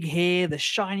 the big hair, the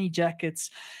shiny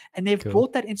jackets, and they've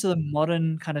brought that into the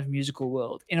modern kind of musical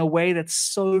world in a way that's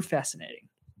so fascinating.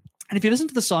 And if you listen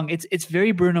to the song, it's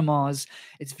very Bruno Mars,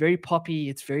 it's very poppy,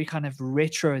 it's very kind of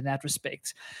retro in that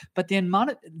respect. But the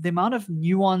amount of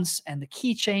nuance and the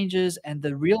key changes and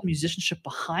the real musicianship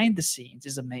behind the scenes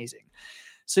is amazing.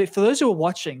 So for those who are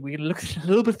watching, we're going to look a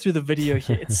little bit through the video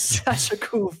here. It's such a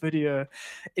cool video.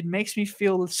 It makes me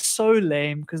feel so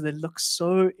lame because they look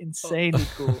so insanely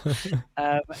cool.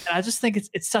 And I just think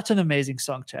it's such an amazing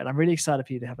song, Chad. I'm really excited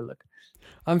for you to have a look.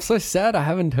 I'm so sad I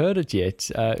haven't heard it yet.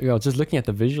 Just looking at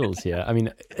the visuals here, I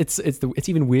mean, it's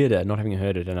even weirder not having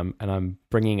heard it, and I'm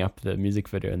bringing up the music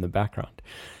video in the background.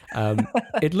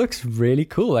 It looks really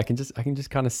cool. I can just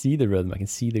kind of see the rhythm. I can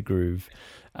see the groove.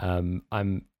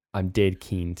 I'm dead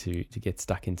keen to get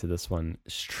stuck into this one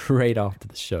straight after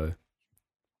the show.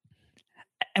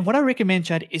 And what I recommend,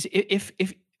 Chad, is if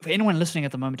for anyone listening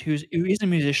at the moment who is a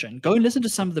musician, go and listen to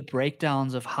some of the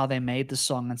breakdowns of how they made the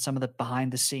song and some of the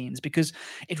behind the scenes, because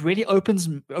it really opens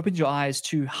your eyes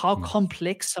to how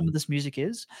complex some of this music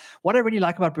is. What I really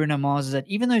like about Bruno Mars is that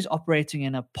even though he's operating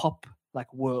in a pop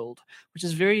like world, which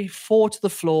is very four to the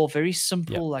floor, very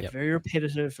simple, very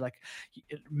repetitive, like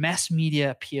mass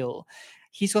media appeal,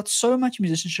 he's got so much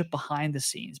musicianship behind the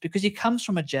scenes because he comes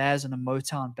from a jazz and a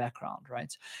Motown background,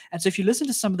 right? And so if you listen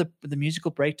to some of the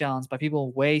musical breakdowns by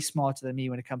people way smarter than me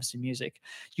when it comes to music,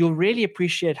 you'll really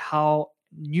appreciate how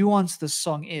nuanced this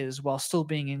song is while still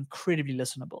being incredibly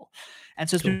listenable. And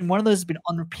so it's been one of those that's been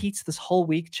on repeats this whole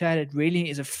week, Chad. It really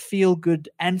is a feel-good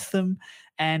anthem,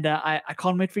 and I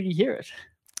can't wait for you to hear it.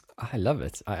 I love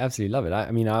it. I absolutely love it. I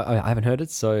mean, I haven't heard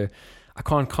it, so I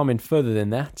can't comment further than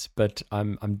that, but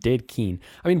I'm dead keen.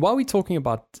 I mean, while we're talking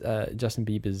about Justin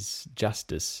Bieber's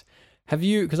Justice, have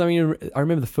you, because I mean, I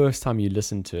remember the first time you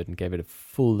listened to it and gave it a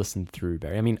full listen through,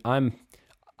 Barry. I mean,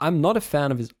 I'm not a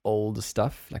fan of his older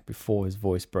stuff, like before his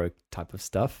voice broke type of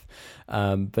stuff.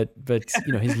 But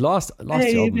his last two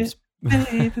albums,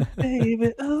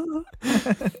 baby, oh.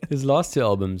 His last two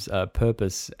albums,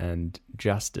 Purpose and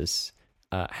Justice,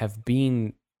 have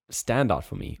been standout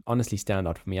for me. Honestly,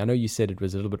 standout for me. I know you said it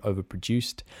was a little bit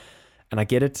overproduced, and I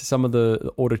get it. Some of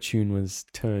the auto-tune was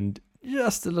turned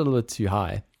just a little bit too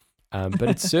high. But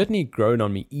it's certainly grown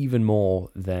on me even more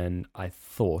than I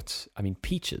thought. I mean,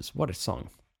 Peaches, what a song.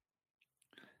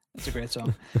 It's a great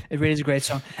song. It really is a great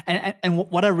song. And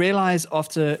what I realized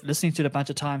after listening to it a bunch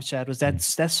of times, Chad, was that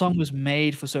that song was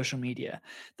made for social media.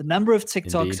 The number of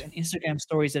TikToks and Instagram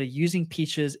stories that are using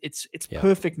Peaches, it's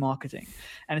perfect marketing.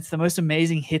 And it's the most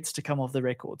amazing hits to come off the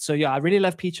record. So yeah, I really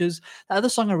love Peaches. The other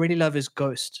song I really love is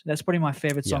Ghost. That's probably my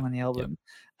favorite song on the album.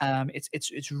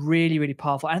 It's really, really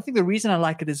powerful. And I think the reason I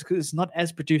like it is because it's not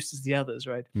as produced as the others,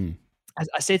 right?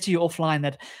 I said to you offline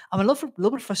that I'm a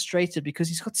little bit frustrated because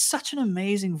he's got such an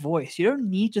amazing voice. You don't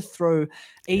need to throw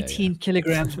 18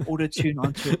 kilograms of auto-tune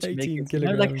onto it to make it.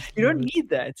 You don't need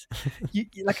that.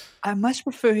 I much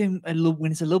prefer him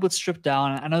when it's a little bit stripped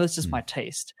down. I know that's just my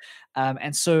taste.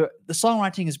 And so the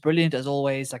songwriting is brilliant as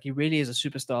always. Like, he really is a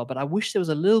superstar, but I wish there was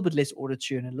a little bit less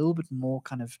auto-tune, a little bit more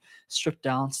kind of stripped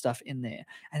down stuff in there.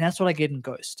 And that's what I get in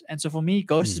Ghost. And so for me,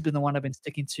 Ghost has been the one I've been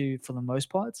sticking to for the most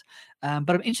part. But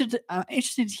I'm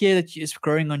interested to hear that it's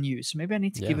growing on you. So maybe I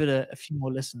need to give it a few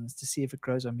more listens to see if it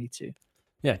grows on me too.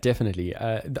 Yeah, definitely.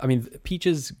 I mean,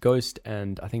 Peaches, Ghost,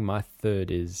 and I think my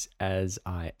third is As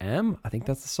I Am. I think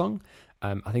that's the song.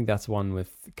 I think that's one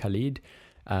with Khalid.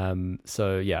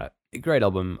 So yeah, great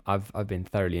album. I've been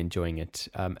thoroughly enjoying it.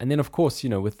 And then of course,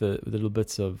 with the little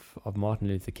bits of Martin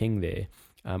Luther King there.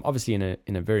 Obviously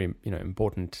in a very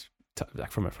important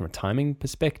like from a timing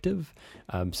perspective.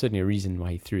 Certainly a reason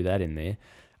why he threw that in there.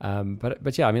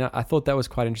 But yeah, I mean, I thought that was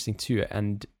quite interesting too.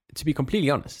 And to be completely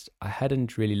honest, I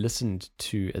hadn't really listened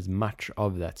to as much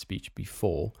of that speech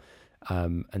before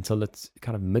until it's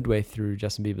kind of midway through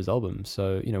Justin Bieber's album.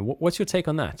 So, what's your take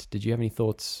on that? Did you have any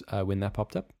thoughts when that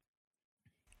popped up?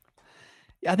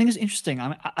 Yeah, I think it's interesting.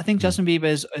 I think Justin Bieber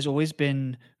has always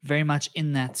been very much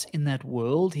in that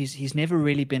world. He's never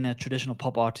really been a traditional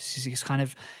pop artist.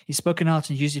 He's spoken out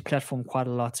and used his platform quite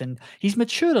a lot, and he's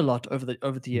matured a lot over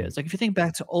the years. Like if you think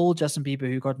back to old Justin Bieber,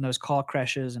 who got in those car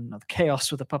crashes and the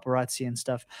chaos with the paparazzi and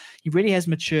stuff, he really has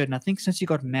matured. And I think since he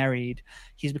got married,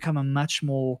 he's become a much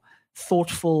more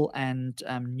thoughtful and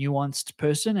nuanced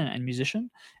person and musician.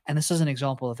 And this is an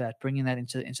example of that, bringing that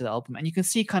into the album. And you can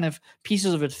see kind of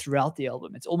pieces of it throughout the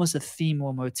album. It's almost a theme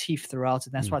or motif throughout.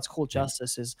 And that's why it's called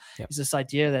Justice, is this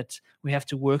idea that we have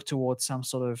to work towards some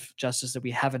sort of justice that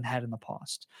we haven't had in the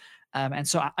past. And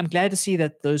so I'm glad to see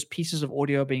that those pieces of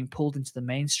audio are being pulled into the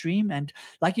mainstream. And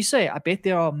like you say, I bet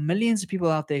there are millions of people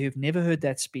out there who've never heard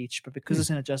that speech, but because it's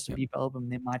in a Justin Bieber album,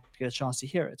 they might get a chance to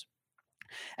hear it.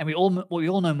 And we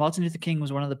all know Martin Luther King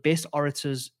was one of the best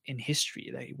orators in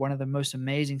history, one of the most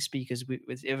amazing speakers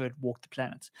who's ever walked the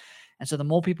planet. And so the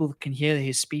more people can hear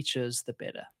his speeches, the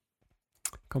better.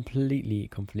 Completely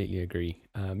agree.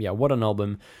 Yeah, what an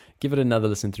album. Give it another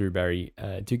listen through, Barry.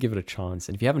 Do give it a chance.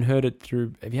 And if you haven't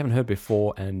heard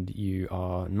before and you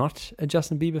are not a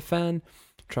Justin Bieber fan,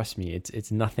 trust me,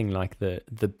 it's nothing like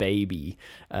the baby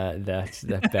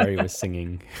that Barry was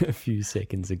singing a few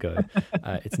seconds ago.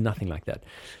 It's nothing like that.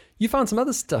 You found some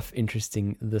other stuff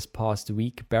interesting this past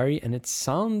week, Barry, and it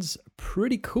sounds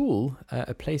pretty cool.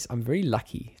 A place I'm very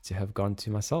lucky to have gone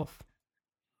to myself.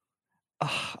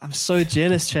 Oh, I'm so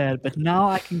jealous, Chad, but now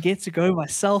I can get to go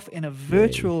myself in a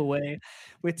virtual way.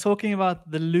 We're talking about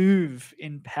the Louvre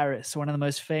in Paris, one of the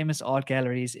most famous art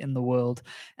galleries in the world.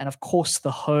 And of course,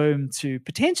 the home to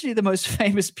potentially the most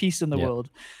famous piece in the world,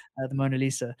 the Mona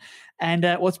Lisa. And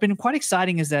what's been quite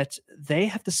exciting is that they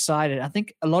have decided, I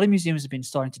think a lot of museums have been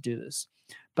starting to do this,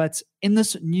 but in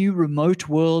this new remote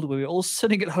world where we're all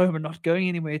sitting at home and not going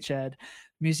anywhere, Chad,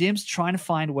 museums trying to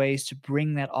find ways to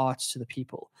bring that art to the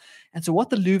people. And so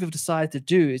what the Louvre have decided to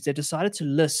do is they decided to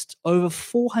list over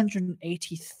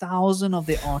 480,000 of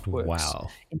their artworks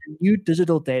in a new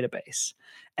digital database.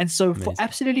 And so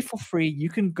absolutely for free, you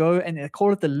can go, and they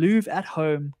call it the Louvre at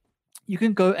Home. You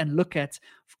can go and look at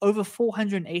over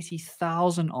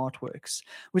 480,000 artworks,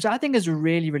 which I think is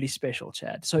really, really special,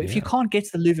 Chad. So if you can't get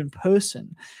to the Louvre in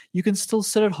person, you can still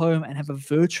sit at home and have a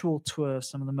virtual tour of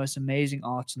some of the most amazing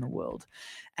arts in the world.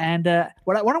 And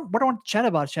what I want to chat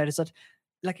about, Chad, is that,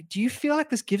 like, do you feel like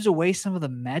this gives away some of the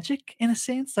magic in a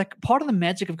sense? Like, part of the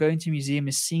magic of going to a museum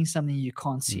is seeing something you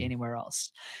can't see anywhere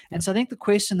else. And so I think the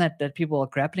question that people are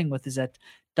grappling with is that,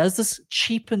 does this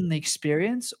cheapen the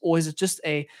experience, or is it just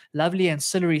a lovely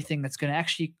ancillary thing that's going to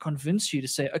actually convince you to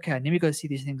say, okay, I need to go see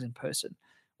these things in person?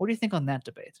 What do you think on that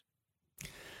debate?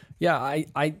 Yeah,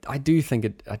 I do think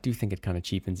it kind of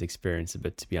cheapens the experience a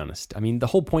bit, to be honest. I mean, the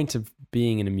whole point of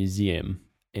being in a museum,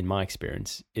 in my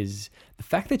experience, is the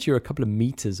fact that you're a couple of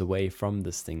meters away from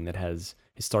this thing that has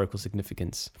historical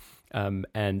significance.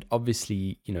 And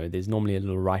obviously, there's normally a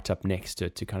little write-up next to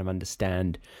it to kind of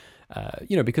understand,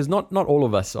 because not all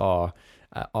of us are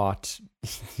art,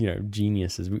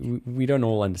 geniuses. We don't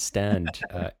all understand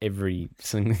every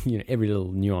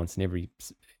little nuance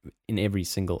in every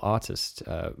single artist,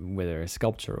 whether a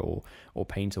sculptor or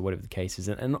painter, whatever the case is.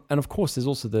 And of course, there's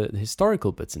also the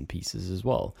historical bits and pieces as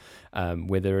well,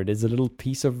 whether it is a little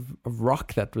piece of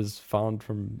rock that was found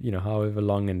from, however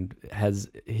long and has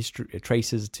history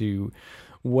traces to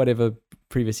whatever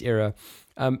previous era.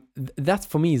 That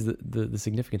for me is the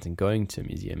significance in going to a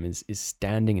museum is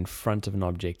standing in front of an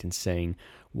object and saying,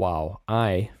 wow,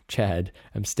 I, Chad,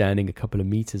 am standing a couple of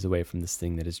meters away from this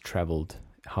thing that has traveled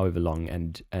however long,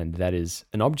 and that is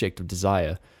an object of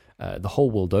desire the whole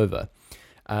world over.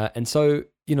 And so,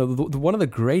 one of the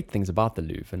great things about the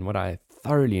Louvre, and what I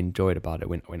thoroughly enjoyed about it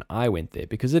when I went there,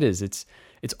 because it's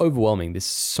overwhelming, there's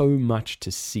so much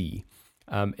to see,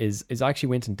 is I actually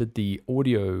went and did the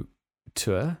audio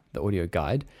tour, the audio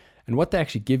guide, and what they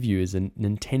actually give you is a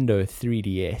Nintendo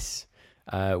 3DS,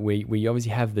 where you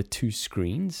obviously have the two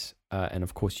screens, and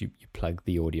of course you plug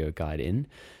the audio guide in.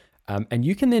 And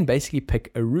you can then basically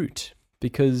pick a route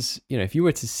because if you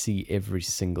were to see every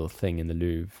single thing in the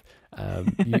Louvre,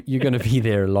 you're going to be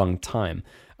there a long time.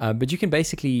 But you can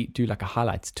basically do like a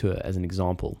highlights tour as an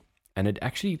example, and it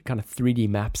actually kind of 3D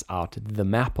maps out the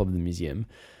map of the museum,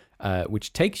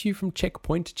 which takes you from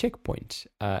checkpoint to checkpoint.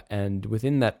 And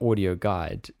within that audio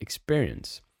guide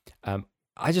experience,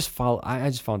 I just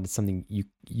found it something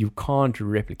you can't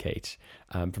replicate,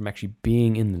 from actually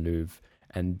being in the Louvre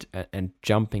and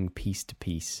jumping piece to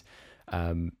piece,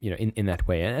 in that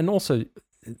way. And also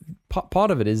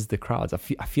part of it is the crowds. I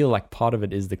feel like part of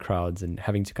it is the crowds and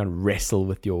having to kind of wrestle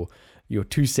with your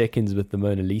 2 seconds with the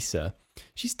Mona Lisa.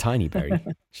 She's tiny, Barry.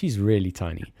 She's really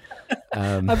tiny.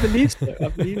 I believe so.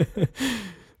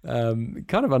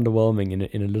 Kind of underwhelming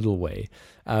in a little way,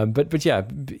 but yeah,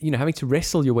 having to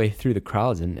wrestle your way through the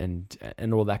crowds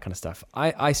and all that kind of stuff.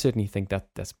 I certainly think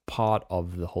that's part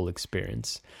of the whole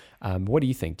experience. What do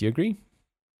you think? Do you agree?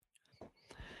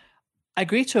 I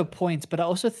agree to a point, but I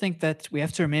also think that we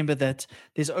have to remember that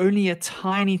there's only a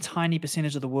tiny, tiny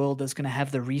percentage of the world that's going to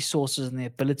have the resources and the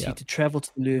ability to travel to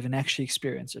the Louvre and actually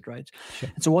experience it, right? Sure.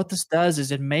 And so what this does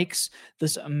is it makes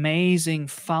this amazing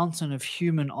fountain of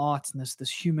human art and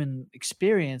this human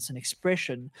experience and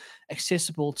expression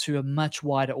accessible to a much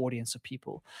wider audience of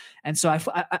people. And so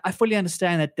I fully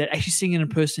understand that actually seeing it in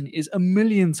person is a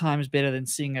million times better than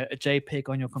seeing a JPEG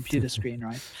on your computer screen,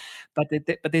 right? But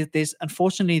there's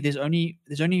unfortunately there's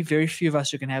only very few of us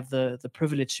who can have the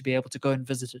privilege to be able to go and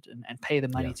visit it and pay the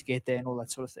money to get there and all that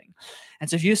sort of thing. And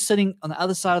so if you're sitting on the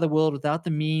other side of the world without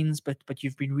the means, but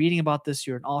you've been reading about this,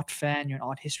 you're an art fan, you're an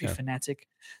art history fanatic,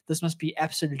 this must be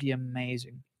absolutely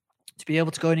amazing to be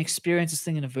able to go and experience this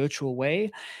thing in a virtual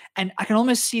way. And I can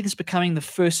almost see this becoming the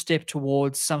first step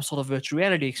towards some sort of virtual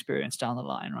reality experience down the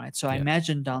line, right? So I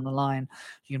imagine down the line,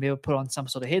 you're going to be able to put on some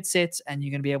sort of headsets and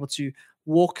you're going to be able to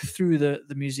walk through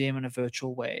the museum in a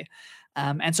virtual way.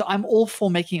 And so I'm all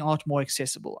for making art more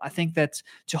accessible. I think that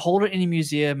to hold it in a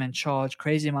museum and charge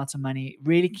crazy amounts of money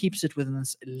really keeps it within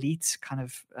this elite kind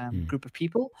of group of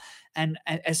people. And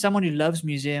as someone who loves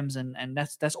museums, and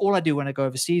that's all I do when I go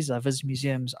overseas, I visit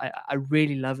museums. I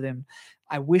really love them.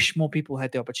 I wish more people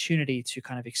had the opportunity to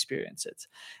kind of experience it.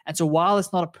 And so while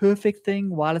it's not a perfect thing,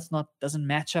 while it's doesn't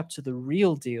match up to the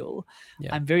real deal,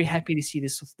 I'm very happy to see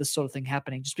this sort of thing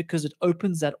happening, just because it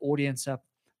opens that audience up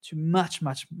to much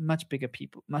bigger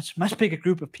people, much bigger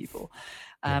group of people,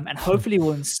 and hopefully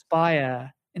will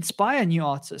inspire new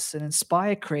artists and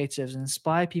inspire creatives and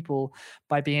inspire people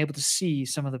by being able to see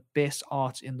some of the best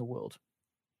art in the world.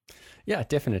 Yeah,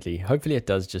 definitely. Hopefully it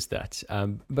does just that.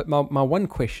 But my one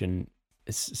question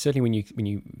is certainly when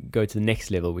you go to the next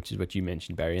level, which is what you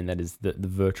mentioned, Barry, and that is the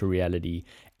virtual reality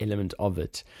element of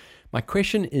it. My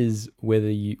question is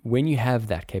whether when you have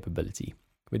that capability,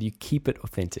 whether you keep it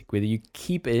authentic, whether you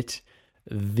keep it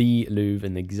the Louvre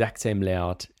in the exact same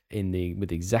layout, with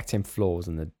the exact same floors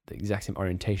and the exact same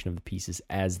orientation of the pieces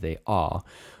as they are,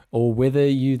 or whether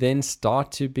you then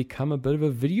start to become a bit of a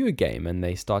video game and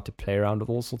they start to play around with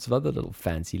all sorts of other little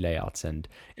fancy layouts and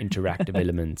interactive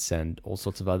elements and all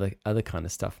sorts of other kind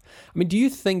of stuff. I mean, do you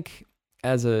think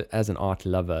as an art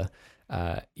lover,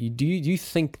 do you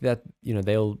think that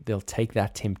they'll take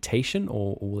that temptation,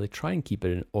 or will they try and keep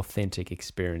it an authentic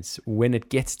experience when it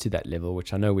gets to that level,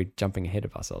 which I know we're jumping ahead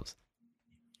of ourselves?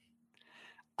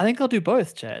 I think they'll do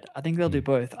both, Chad. I think they'll do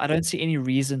both. I don't see any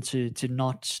reason to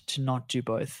not do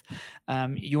both.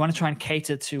 You want to try and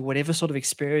cater to whatever sort of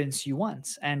experience you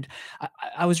want. And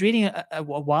I was reading a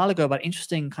while ago about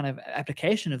interesting kind of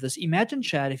application of this. Imagine,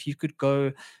 Chad, if you could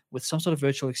go with some sort of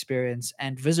virtual experience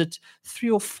and visit 3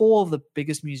 or 4 of the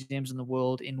biggest museums in the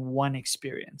world in one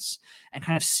experience and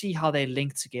kind of see how they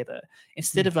link together,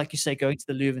 instead of, like you say, going to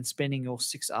the Louvre and spending your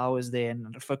 6 hours there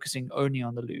and focusing only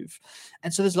on the Louvre.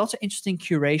 And so there's lots of interesting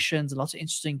curations and lots of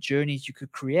interesting journeys you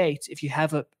could create if you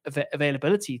have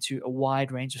availability to a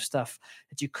wide range of stuff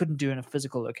that you couldn't do in a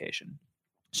physical location.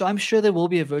 So I'm sure there will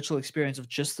be a virtual experience of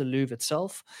just the Louvre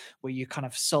itself, where you kind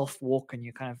of self-walk and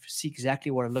you kind of see exactly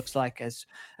what it looks like, as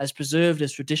preserved,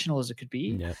 as traditional as it could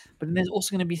be. Yeah. But then there's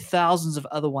also going to be thousands of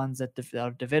other ones that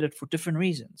are developed for different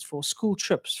reasons, for school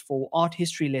trips, for art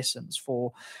history lessons,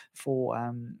 for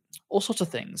all sorts of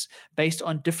things based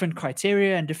on different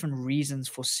criteria and different reasons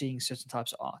for seeing certain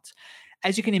types of art.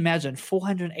 As you can imagine,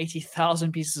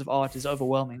 480,000 pieces of art is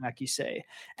overwhelming, like you say.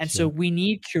 And so we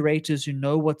need curators who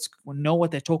know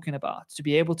what they're talking about to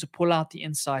be able to pull out the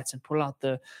insights and pull out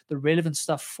the relevant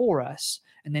stuff for us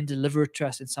and then deliver it to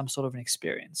us in some sort of an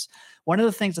experience. One of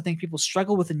the things I think people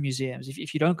struggle with in museums,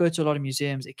 if you don't go to a lot of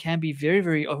museums, it can be very,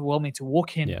 very overwhelming to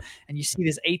walk in and you see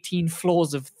there's 18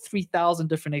 floors of 3,000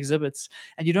 different exhibits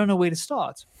and you don't know where to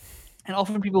start. And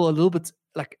often people are a little bit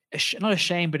not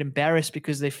ashamed, but embarrassed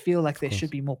because they feel like they should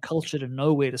be more cultured and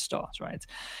know where to start, right?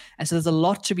 And so there's a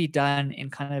lot to be done in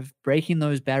kind of breaking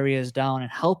those barriers down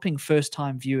and helping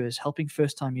first-time viewers, helping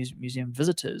first-time museum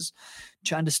visitors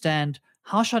to understand,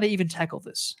 how should I even tackle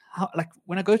this? How, like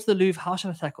when I go to the Louvre, how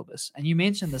should I tackle this? And you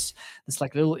mentioned this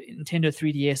like little Nintendo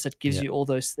 3DS that gives you all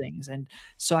those things. And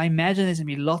so I imagine there's gonna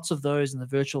be lots of those in the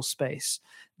virtual space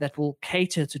that will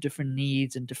cater to different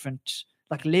needs and different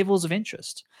like levels of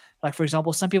interest. Like, for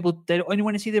example, some people, they only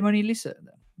want to see the Mona Lisa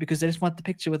because they just want the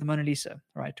picture with the Mona Lisa,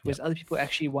 right? Whereas other people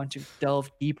actually want to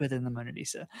delve deeper than the Mona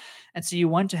Lisa. And so you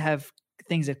want to have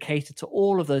things that cater to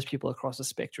all of those people across the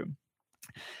spectrum.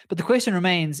 But the question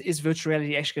remains, is virtual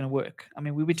reality actually going to work? I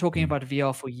mean, we've been talking about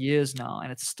VR for years now, and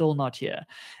it's still not here.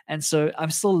 And so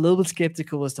I'm still a little bit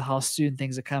skeptical as to how soon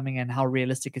things are coming and how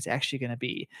realistic it's actually going to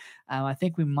be. I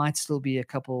think we might still be a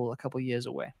couple years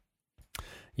away.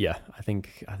 Yeah, I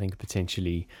think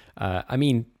potentially. I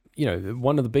mean, you know,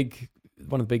 one of the big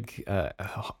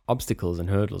obstacles and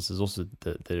hurdles is also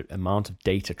the amount of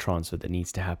data transfer that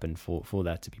needs to happen for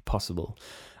that to be possible.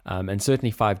 And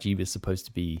certainly 5G is supposed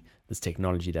to be this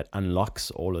technology that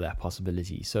unlocks all of that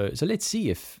possibility. So let's see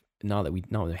if now that we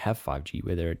have 5G,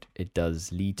 whether it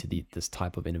does lead to this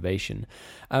type of innovation.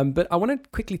 But I want to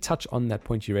quickly touch on that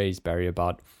point you raised, Barry,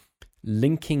 about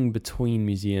linking between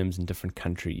museums in different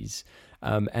countries.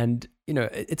 And, you know,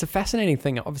 it's a fascinating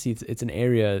thing. Obviously, it's an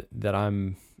area that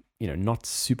I'm, you know, not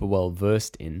super well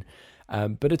versed in.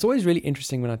 But it's always really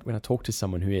interesting when I talk to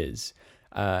someone who is.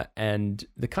 And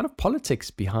the kind of politics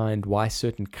behind why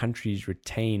certain countries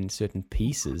retain certain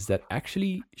pieces that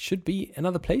actually should be in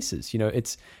other places. You know,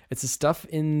 it's the stuff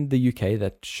in the UK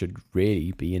that should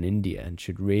really be in India and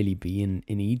should really be in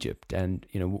Egypt and,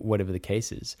 you know, whatever the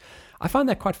case is. I find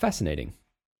that quite fascinating.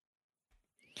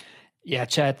 Yeah,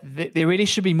 Chad, there really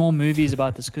should be more movies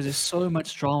about this because there's so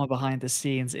much drama behind the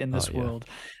scenes in this world.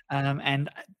 And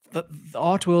the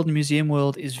art world and museum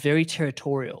world is very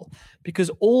territorial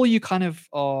because all you kind of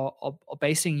are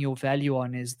basing your value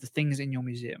on is the things in your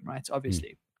museum, right?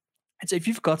 Obviously. And so if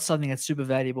you've got something that's super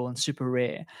valuable and super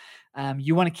rare,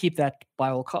 you want to keep that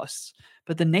by all costs.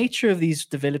 But the nature of these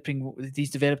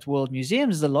developed world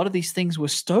museums is a lot of these things were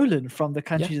stolen from the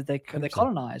countries that they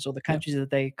colonized or the countries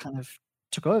that they kind of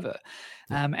took over.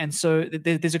 And so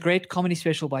there's a great comedy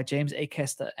special by James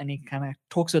Acaster, and he kind of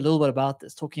talks a little bit about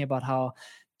this, talking about how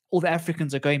all the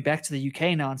Africans are going back to the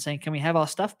UK now and saying, can we have our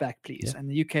stuff back, please? And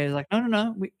the UK is like,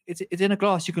 no, it's in a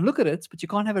glass. You can look at it, but you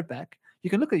can't have it back. You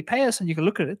can look at it, you pay us and you can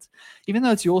look at it, even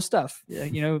though it's your stuff,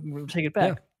 you know, we'll take it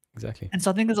back. Yeah, exactly. And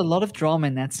so I think there's a lot of drama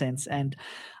in that sense. And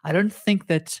I don't think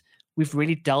that we've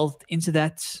really delved into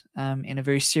that in a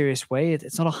very serious way.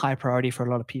 It's not a high priority for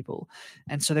a lot of people.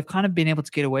 And so they've kind of been able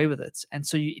to get away with it. And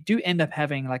so you do end up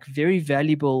having like very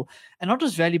valuable, and not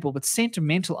just valuable, but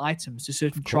sentimental items to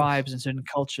certain tribes and certain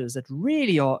cultures that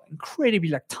really are incredibly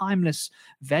like timeless,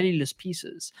 valueless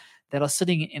pieces that are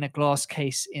sitting in a glass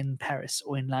case in Paris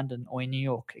or in London or in New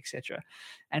York, etc.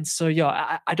 And so,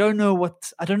 I don't know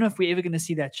if we're ever going to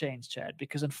see that change, Chad,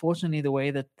 because unfortunately, the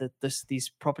way that these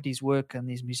properties work and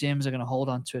these museums are going to hold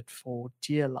on to it for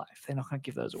dear life, they're not going to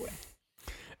give those away.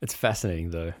 It's fascinating,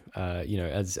 though. You know,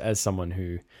 as someone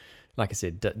who, like I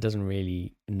said, doesn't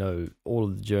really know all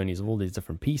of the journeys of all these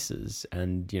different pieces,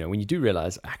 and you know, when you do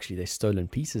realize actually they're stolen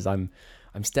pieces, I'm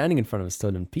standing in front of a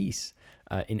stolen piece.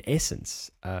 In essence,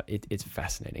 it's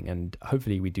fascinating, and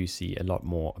hopefully we do see a lot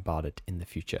more about it in the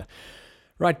future.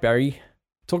 Right, Barry,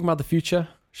 talking about the future,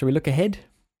 shall we look ahead?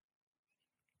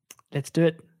 Let's do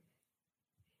it.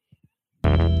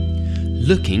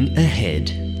 Looking ahead.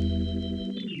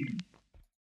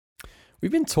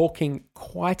 We've been talking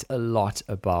quite a lot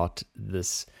about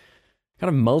this kind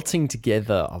of melting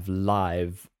together of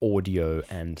live audio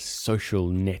and social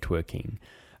networking.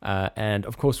 And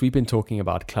of course, we've been talking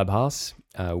about Clubhouse,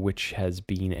 which has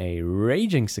been a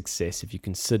raging success if you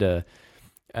consider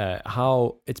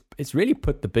how it's really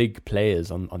put the big players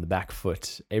on the back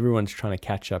foot. Everyone's trying to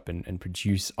catch up and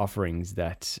produce offerings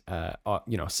that are,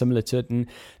 you know, similar to it, and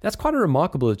that's quite a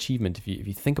remarkable achievement if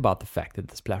you think about the fact that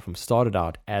this platform started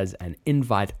out as an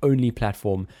invite-only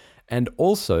platform, and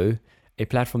also a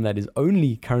platform that is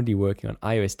only currently working on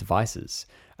iOS devices.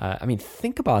 I mean,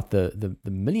 think about the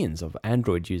millions of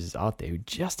Android users out there who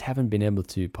just haven't been able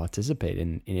to participate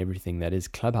in everything that is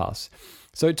Clubhouse.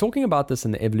 So talking about this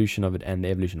and the evolution of it and the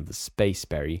evolution of the space,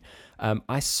 Barry,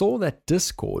 I saw that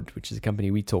Discord, which is a company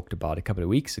we talked about a couple of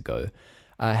weeks ago,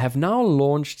 have now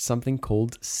launched something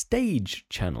called Stage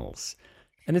Channels.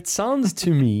 And it sounds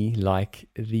to me like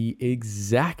the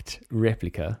exact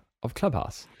replica of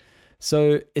Clubhouse.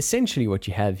 So essentially what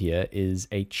you have here is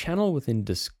a channel within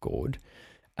Discord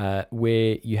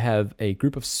where you have a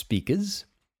group of speakers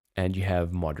and you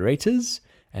have moderators,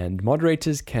 and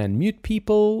moderators can mute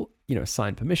people,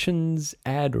 assign permissions,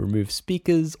 add or remove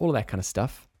speakers, all of that kind of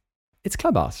stuff. It's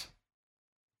Clubhouse.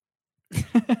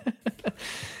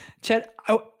 Chad,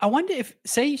 I wonder if,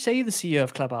 say you're the CEO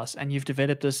of Clubhouse and you've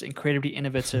developed this incredibly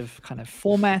innovative kind of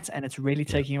format and it's really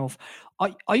taking off.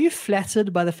 Are you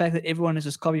flattered by the fact that everyone is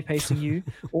just copy pasting you,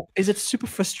 or is it super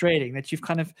frustrating that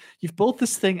you've built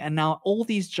this thing and now all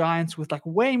these giants with like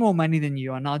way more money than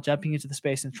you are now jumping into the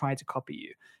space and trying to copy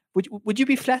you? Would you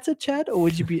be flattered, Chad, or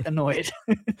would you be annoyed?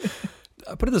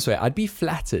 Put it this way: I'd be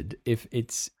flattered if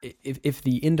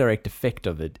the indirect effect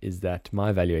of it is that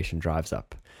my valuation drives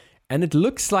up. And it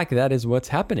looks like that is what's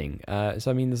happening.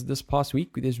 So, I mean, this past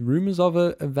week, there's rumors of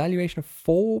a valuation of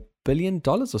 $4 billion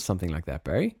or something like that,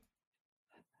 Barry.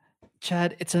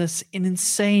 Chad, it's an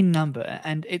insane number,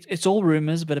 and it's all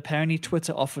rumors, but apparently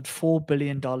Twitter offered $4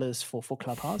 billion for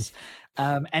Clubhouse.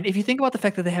 And if you think about the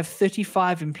fact that they have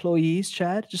 35 employees,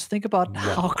 Chad, just think about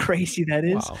how crazy that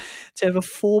is. Wow. To have a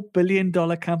 $4 billion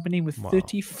company with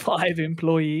 35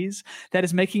 employees that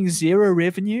is making zero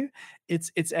revenue.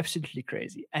 It's absolutely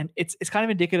crazy. And it's kind of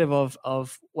indicative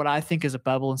of what I think is a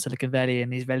bubble in Silicon Valley,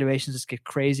 and these valuations just get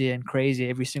crazier and crazier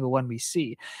every single one we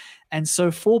see. And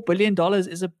so $4 billion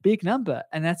is a big number,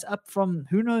 and that's up from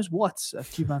who knows what a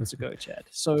few months ago, Chad.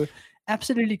 So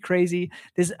absolutely crazy.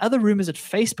 There's other rumors that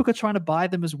Facebook are trying to buy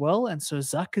them as well, and so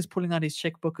Zuck is pulling out his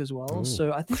checkbook as well. Ooh.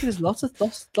 So I think there's lots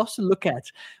to look at,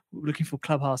 looking for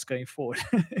Clubhouse going forward.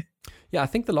 Yeah, I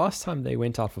think the last time they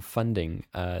went out for funding,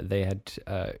 they had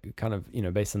kind of,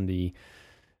 based on the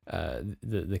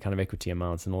kind of equity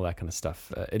amounts and all that kind of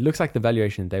stuff. It looks like the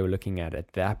valuation they were looking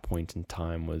at that point in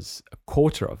time was a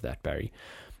quarter of that, Barry.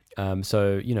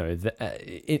 So,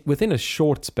 within a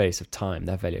short space of time,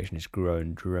 that valuation has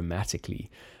grown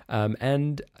dramatically.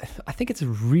 And I think it's a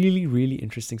really, really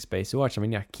interesting space to watch. I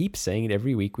mean, I keep saying it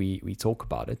every week we talk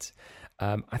about it.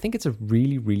 I think it's a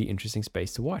really, really interesting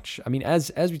space to watch. I mean,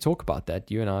 as we talk about that,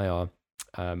 you and I are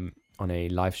on a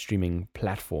live streaming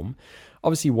platform,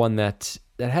 obviously one that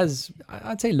has,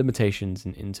 I'd say, limitations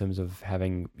in terms of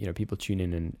having people tune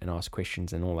in and ask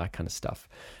questions and all that kind of stuff.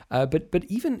 But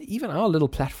even our little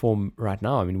platform right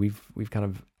now, I mean, we've kind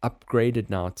of upgraded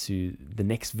now to the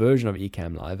next version of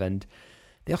Ecamm Live, and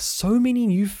there are so many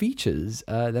new features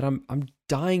that I'm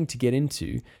dying to get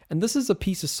into. And this is a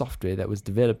piece of software that was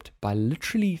developed by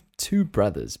literally two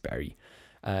brothers, Barry.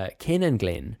 Ken and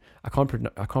Glenn. I can't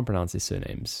pronounce their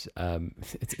surnames.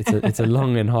 It's a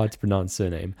long and hard to pronounce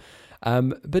surname.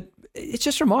 But it's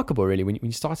just remarkable, really, when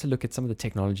you start to look at some of the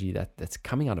technology that's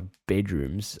coming out of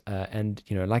bedrooms. And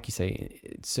like you say,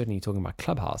 certainly talking about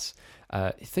Clubhouse,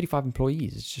 35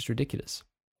 employees. It's just ridiculous.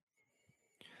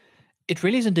 It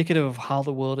really is indicative of how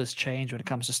the world has changed when it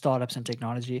comes to startups and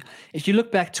technology. If you look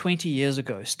back 20 years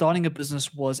ago, starting a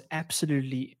business was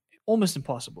absolutely almost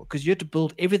impossible because you had to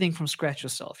build everything from scratch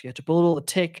yourself. You had to build all the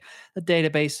tech, the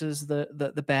databases,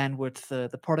 the bandwidth,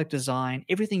 the product design,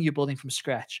 everything you're building from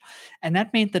scratch. And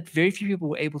that meant that very few people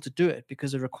were able to do it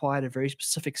because it required a very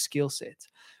specific skill set.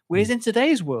 Whereas in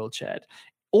today's world, Chad,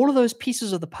 all of those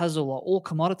pieces of the puzzle are all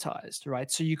commoditized,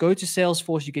 right? So you go to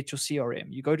Salesforce, you get your CRM.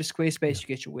 You go to Squarespace, you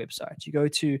get your website. You go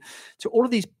to all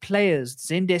of these players,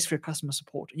 Zendesk for your customer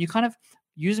support, and you kind of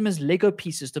use them as Lego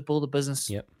pieces to build a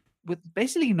business with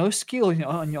basically no skill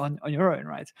on your own,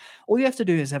 right? All you have to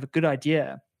do is have a good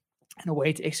idea and a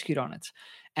way to execute on it.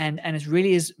 And it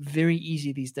really is very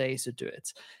easy these days to do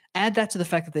it. Add that to the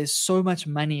fact that there's so much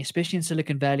money, especially in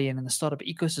Silicon Valley and in the startup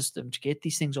ecosystem, to get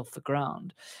these things off the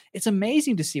ground. It's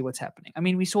amazing to see what's happening. I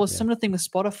mean, we saw a similar thing with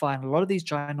Spotify and a lot of these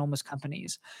ginormous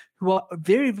companies who are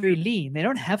very, very lean. They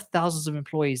don't have thousands of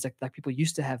employees like people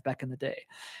used to have back in the day.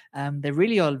 They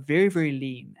really are very, very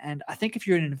lean. And I think if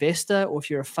you're an investor or if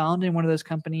you're a founder in one of those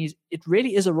companies, it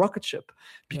really is a rocket ship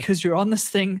because you're on this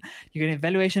thing, you get an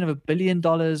valuation of $1 billion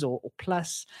or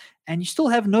plus, and you still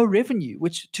have no revenue,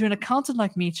 which to an accountant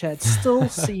like me, Chad, still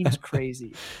seems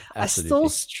crazy. I still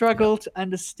struggle to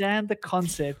understand the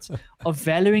concept of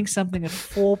valuing something at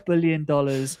 $4 billion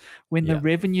when the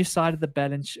revenue side of the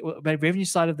revenue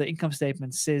side of the income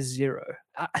statement says zero.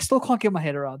 I still can't get my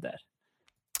head around that.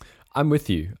 I'm with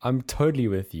you. I'm totally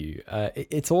with you.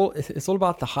 It's all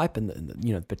about the hype and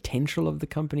the potential of the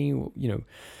company.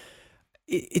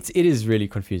 It is really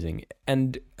confusing.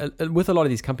 And with a lot of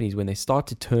these companies, when they start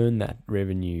to turn that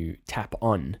revenue tap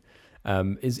on,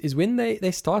 is when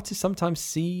they start to sometimes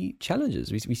see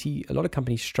challenges. We see a lot of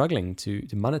companies struggling to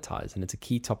monetize, and it's a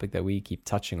key topic that we keep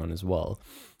touching on as well.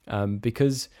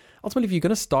 Because ultimately, if you're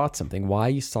going to start something, why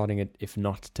are you starting it if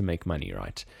not to make money,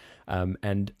 right?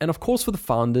 And of course, for the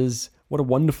founders, what a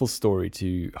wonderful story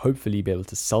to hopefully be able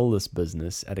to sell this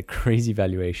business at a crazy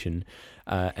valuation,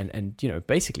 and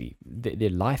basically their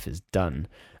life is done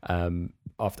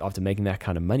after making that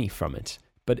kind of money from it.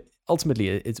 But ultimately,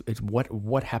 it's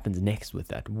what happens next with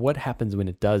that. What happens when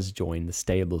it does join the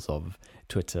stables of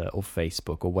Twitter or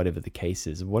Facebook or whatever the case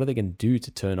is? What are they going to do to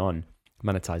turn on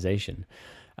monetization?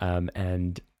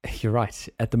 And you're right.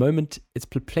 At the moment, it's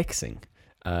perplexing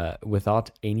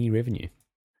without any revenue.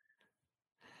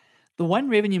 The one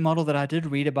revenue model that I did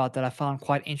read about that I found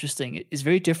quite interesting is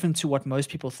very different to what most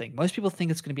people think. Most people think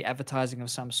it's going to be advertising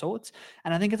of some sort,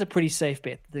 and I think it's a pretty safe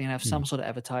bet that they're going to have some sort of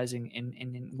advertising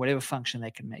in whatever function they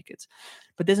can make it.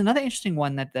 But there's another interesting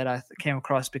one that I came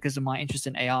across because of my interest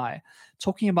in AI,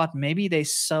 talking about maybe they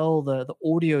sell the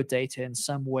audio data in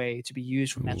some way to be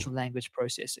used for natural language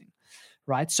processing,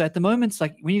 right? So at the moment, it's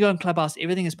like when you go on Clubhouse,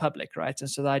 everything is public, right? And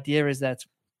so the idea is that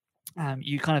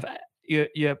you kind of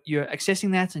you're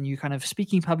accessing that and you kind of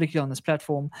speaking publicly on this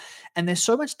platform, and there's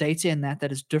so much data in that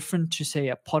is different to say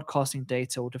a podcasting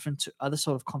data or different to other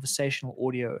sort of conversational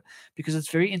audio, because it's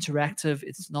very interactive,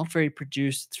 it's not very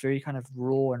produced, it's very kind of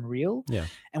raw and real.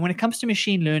 And when it comes to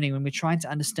machine learning, when we're trying to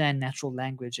understand natural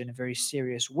language in a very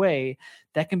serious way,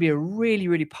 that can be a really,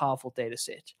 really powerful data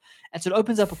set. And so it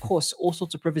opens up, of course, all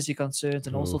sorts of privacy concerns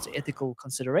and all sorts of ethical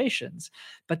considerations.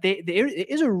 But there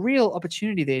is a real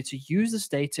opportunity there to use this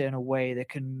data in a way that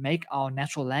can make our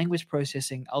natural language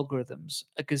processing algorithms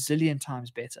a gazillion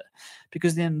times better.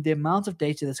 Because then the amount of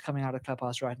data that's coming out of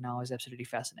Clubhouse right now is absolutely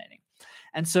fascinating.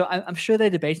 And so I'm sure they're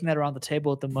debating that around the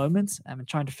table at the moment and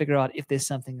trying to figure out if there's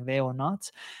something there or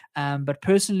not. But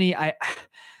personally,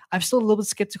 I'm still a little bit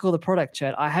skeptical of the product,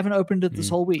 Chad. I haven't opened it this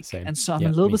whole week. Same. And so I'm a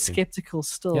little bit skeptical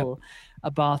still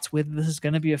about whether this is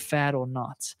going to be a fad or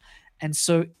not. And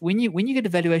so when you get a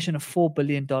valuation of $4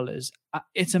 billion,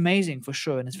 it's amazing for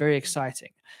sure, and it's very exciting.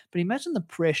 But imagine the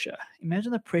pressure.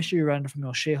 Imagine the pressure you're under from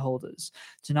your shareholders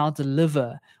to now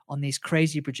deliver on these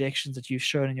crazy projections that you've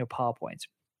shown in your PowerPoint.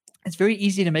 It's very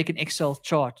easy to make an Excel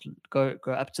chart go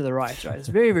up to the right? It's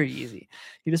very, very easy.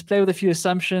 You just play with a few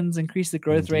assumptions, increase the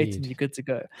growth rate, and you're good to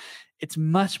go. It's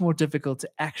much more difficult to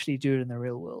actually do it in the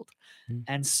real world.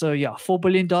 And so, $4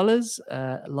 billion,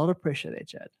 a lot of pressure there,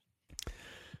 Chad.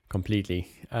 Completely.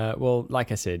 Well,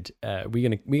 like I said, we're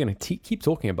gonna keep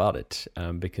talking about it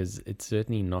because it's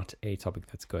certainly not a topic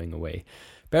that's going away.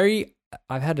 Barry,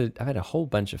 I've had a whole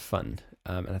bunch of fun,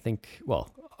 and I think,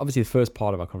 well, obviously the first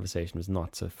part of our conversation was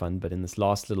not so fun, but in this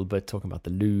last little bit, talking about the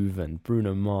Louvre and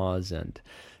Bruno Mars and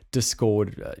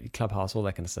Discord, Clubhouse, all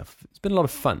that kind of stuff, it's been a lot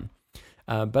of fun.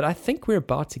 But I think we're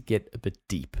about to get a bit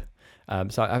deep.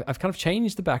 So I've kind of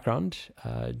changed the background,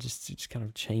 just kind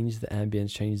of change the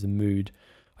ambience, change the mood.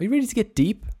 Are you ready to get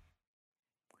deep?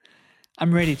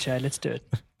 I'm ready, Chad. Let's do it.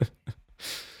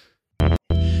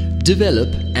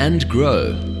 Develop and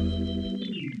grow.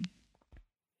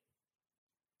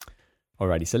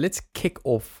 Alrighty, so let's kick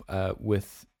off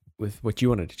with what you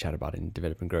wanted to chat about in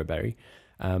Develop and Grow, Barry.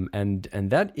 And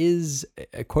that is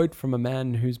a quote from a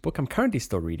man whose book I'm currently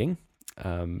still reading.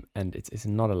 And it's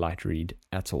not a light read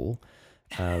at all.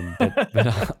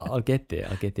 But I'll get there.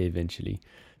 I'll get there eventually.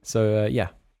 So,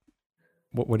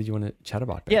 What did you want to chat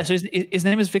about, Barry? Yeah, so his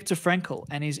name is Viktor Frankl,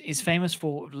 and he's famous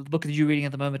for the book that you're reading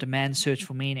at the moment, A Man's Search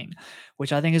for Meaning,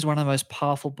 which I think is one of the most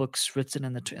powerful books written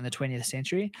in the 20th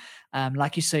century.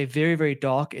 Like you say, very, very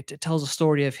dark. It tells a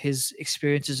story of his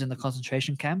experiences in the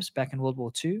concentration camps back in World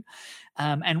War II.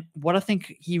 And what I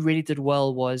think he really did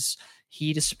well was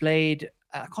he displayed,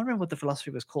 I can't remember what the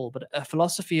philosophy was called, but a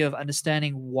philosophy of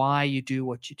understanding why you do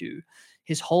what you do.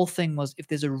 His whole thing was, if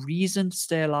there's a reason to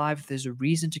stay alive, if there's a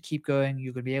reason to keep going,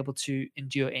 you're going to be able to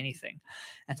endure anything.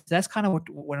 And so that's kind of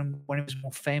one of his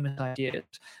more famous ideas.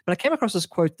 But I came across this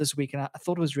quote this week, and I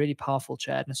thought it was really powerful,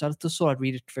 Chad. And so I just thought I'd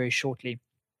read it very shortly.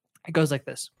 It goes like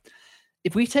this.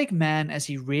 If we take man as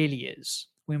he really is,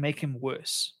 we make him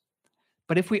worse.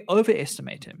 But if we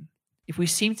overestimate him, if we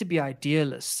seem to be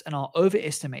idealists and are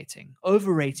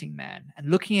overrating man, and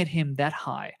looking at him that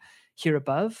high here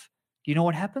above, you know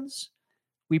what happens?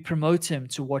 We promote him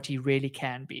to what he really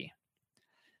can be.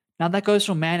 Now that goes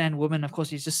for man and woman. Of course,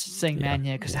 he's just saying man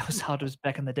here because that was how it was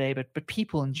back in the day. But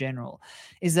people in general,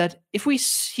 is that if we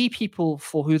see people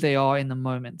for who they are in the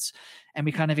moment, and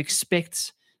we kind of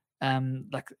expect,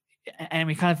 and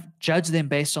we kind of judge them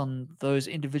based on those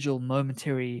individual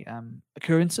momentary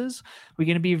occurrences, we're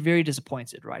going to be very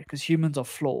disappointed, right? Because humans are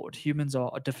flawed, humans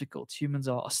are difficult, humans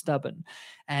are stubborn,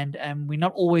 and we're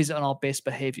not always on our best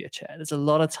behavior, Chad. There's a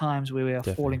lot of times where we are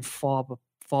falling far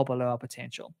below our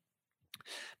potential.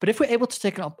 But if we're able to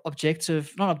take an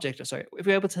if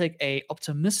we're able to take a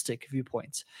optimistic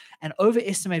viewpoint and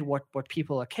overestimate what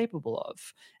people are capable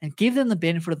of and give them the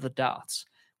benefit of the doubt,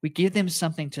 we give them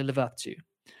something to live up to.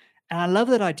 And I love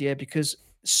that idea because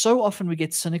so often we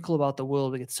get cynical about the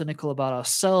world, we get cynical about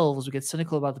ourselves, we get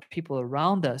cynical about the people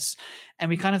around us, and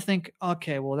we kind of think,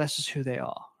 okay, well, that's just who they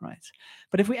are, right?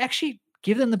 But if we actually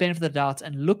give them the benefit of the doubt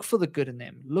and look for the good in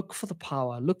them, look for the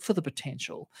power, look for the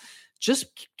potential,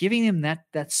 just giving them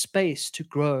that space to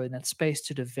grow and that space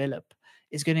to develop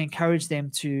is going to encourage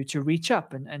them to reach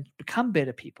up and become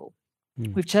better people.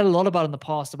 We've chatted a lot about in the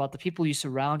past about the people you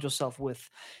surround yourself with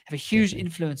have a huge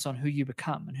influence on who you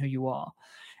become and who you are.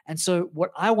 And so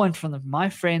what I want from my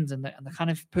friends and the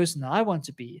kind of person that I want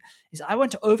to be is I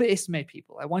want to overestimate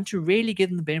people. I want to really give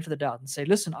them the benefit of the doubt and say,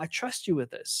 listen, I trust you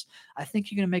with this. I think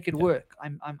you're going to make it work.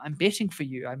 I'm betting for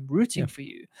you. I'm rooting for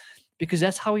you, because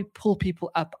that's how we pull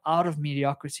people up out of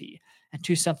mediocrity and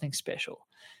to something special.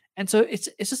 And so it's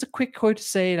just a quick quote to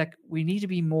say, like, we need to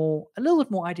be a little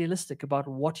bit more idealistic about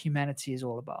what humanity is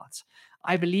all about.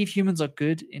 I believe humans are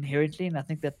good inherently, and I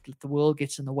think that the world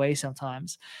gets in the way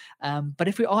sometimes. But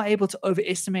if we are able to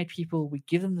overestimate people, we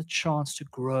give them the chance to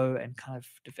grow and kind of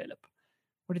develop.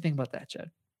 What do you think about that,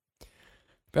 Chad?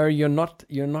 Barry, you're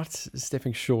not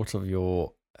stepping short of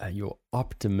your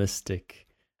optimistic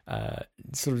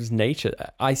sort of nature.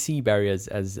 I see Barry as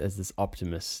this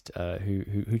optimist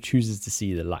who chooses to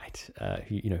see the light,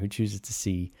 who chooses to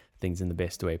see things in the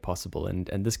best way possible,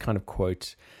 and this kind of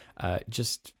quote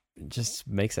just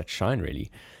makes that shine,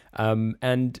 really.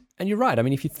 And you're right. I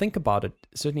mean, if you think about it,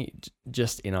 certainly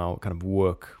just in our kind of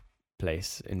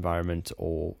workplace environment,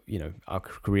 or our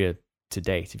career to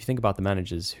date, if you think about the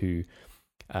managers who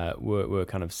were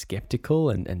kind of skeptical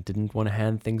and didn't want to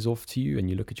hand things off to you, and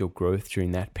you look at your growth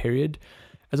during that period,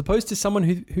 as opposed to someone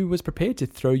who was prepared to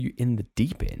throw you in the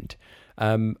deep end.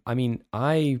 I mean,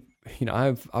 I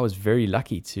was very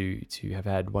lucky to have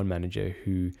had one manager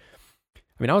who,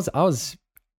 I mean, I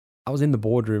was in the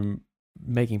boardroom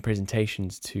making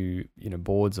presentations to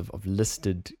boards of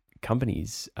listed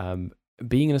companies,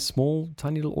 being in a small,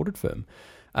 tiny little audit firm.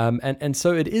 And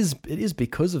so it is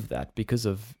because of that, because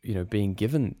of being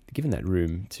given that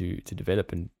room to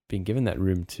develop, and being given that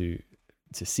room to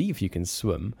see if you can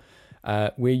swim,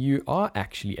 where you are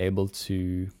actually able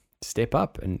to step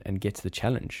up and get to the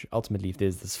challenge. Ultimately, if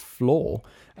there's this flaw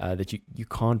that you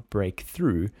can't break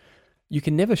through, you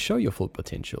can never show your full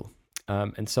potential.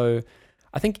 And so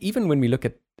I think even when we look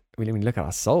at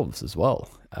ourselves as well,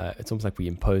 it's almost like we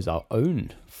impose our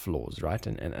own flaws, right?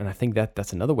 And I think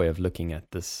that's another way of looking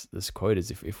at this quote, is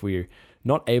if we're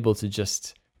not able to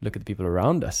just look at the people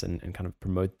around us and kind of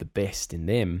promote the best in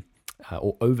them,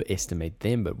 or overestimate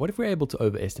them, but what if we're able to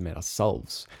overestimate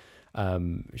ourselves?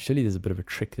 Surely there's a bit of a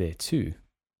trick there too.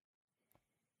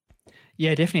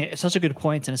 Yeah, definitely. It's such a good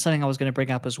point. And it's something I was going to bring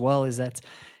up as well, is that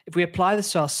if we apply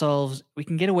this to ourselves, we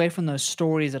can get away from those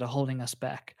stories that are holding us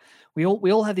back. We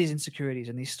all have these insecurities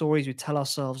and these stories we tell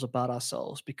ourselves about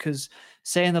ourselves, because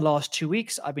say in the last 2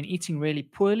 weeks, I've been eating really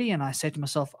poorly, and I say to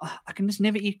myself, I can just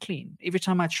never eat clean. Every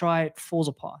time I try, it falls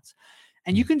apart.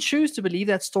 And you can choose to believe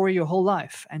that story your whole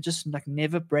life and just like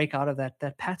never break out of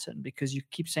that pattern, because you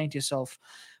keep saying to yourself,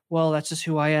 well, that's just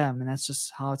who I am, and that's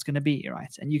just how it's going to be,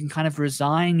 right? And you can kind of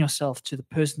resign yourself to the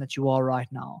person that you are right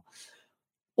now.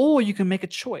 Or you can make a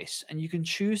choice, and you can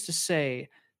choose to say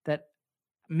that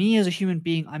me as a human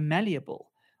being, I'm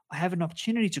malleable. I have an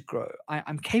opportunity to grow.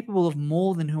 I'm capable of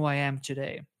more than who I am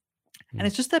today. And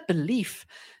it's just that belief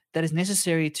that is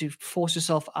necessary to force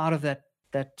yourself out of that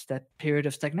period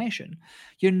of stagnation.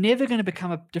 You're never going to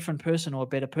become a different person or a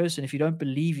better person if you don't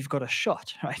believe you've got a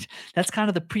shot, right? That's kind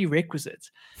of the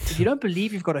prerequisite. If you don't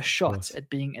believe you've got a shot at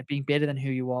being better than who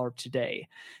you are today,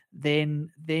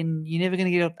 then you're never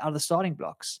going to get out of the starting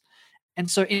blocks. And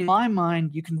so in my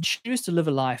mind, you can choose to live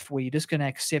a life where you're just going to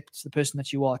accept the person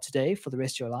that you are today for the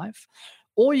rest of your life.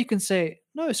 Or you can say,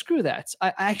 no, screw that.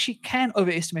 I actually can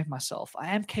overestimate myself.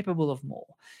 I am capable of more.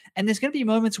 And there's going to be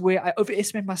moments where I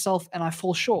overestimate myself and I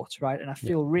fall short, right? And I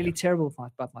feel really terrible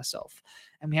about myself.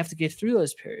 And we have to get through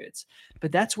those periods.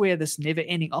 But that's where this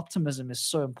never-ending optimism is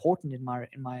so important in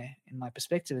my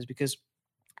perspective, is because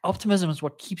optimism is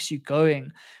what keeps you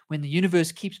going when the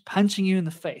universe keeps punching you in the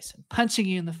face and punching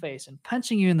you in the face and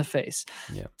punching you in the face.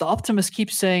 Yeah. The optimist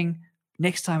keeps saying,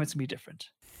 next time it's going to be different.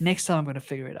 Next time I'm going to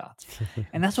figure it out.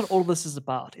 And that's what all of this is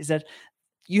about, is that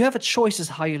you have a choice as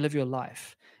how you live your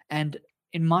life. And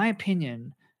in my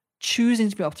opinion,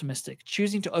 choosing to be optimistic,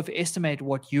 choosing to overestimate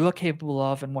what you are capable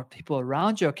of and what people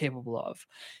around you are capable of,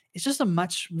 is just a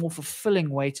much more fulfilling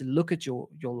way to look at your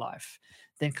life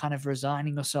than kind of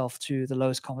resigning yourself to the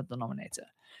lowest common denominator.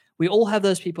 We all have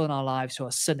those people in our lives who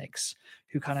are cynics,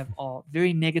 who kind of are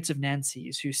very negative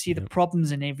Nancy's, who see the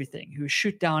problems in everything, who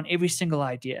shoot down every single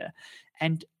idea.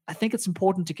 And I think it's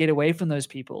important to get away from those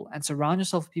people and surround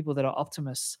yourself with people that are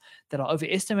optimists, that are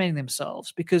overestimating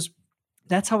themselves, because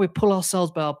that's how we pull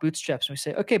ourselves by our bootstraps. And we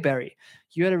say, okay, Barry,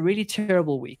 you had a really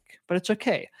terrible week, but it's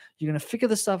okay. You're going to figure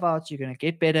this stuff out. You're going to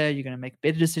get better. You're going to make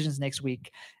better decisions next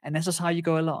week. And that's just how you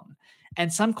go along.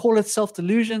 And some call it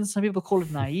self-delusion. Some people call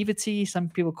it naivety. Some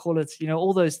people call it,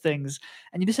 all those things.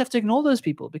 And you just have to ignore those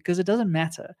people because it doesn't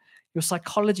matter. Your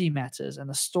psychology matters and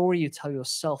the story you tell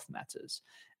yourself matters.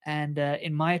 And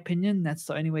in my opinion, that's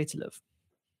the only way to live.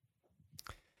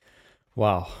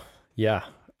 Wow. Yeah.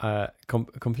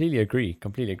 Completely agree.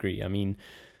 I mean,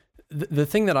 the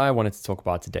thing that I wanted to talk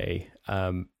about today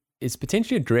is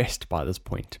potentially addressed by this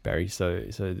point, Barry. So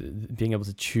being able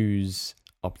to choose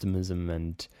optimism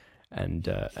and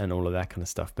all of that kind of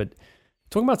stuff. But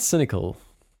talking about cynical,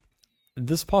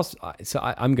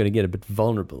 I'm going to get a bit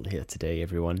vulnerable here today,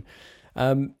 everyone.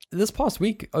 This past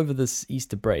week over this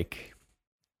Easter break,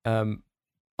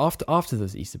 after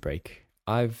this Easter break,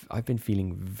 I've been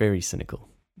feeling very cynical.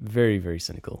 Very, very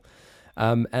cynical.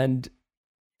 And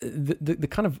the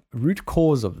kind of root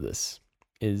cause of this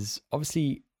is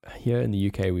obviously here in the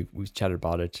UK, we've chatted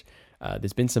about it.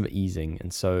 There's been some easing.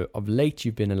 And so of late,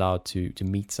 you've been allowed to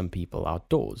meet some people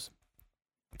outdoors.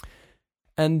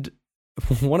 And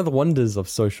one of the wonders of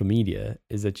social media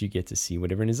is that you get to see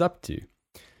what everyone is up to.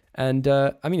 And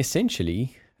I mean,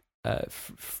 essentially,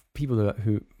 people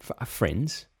who are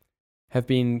friends have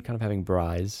been kind of having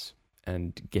braais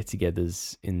and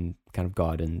get-togethers in kind of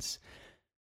gardens,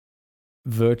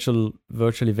 virtual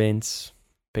events,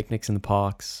 picnics in the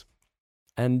parks,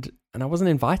 and I wasn't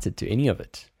invited to any of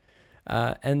it,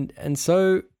 and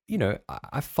so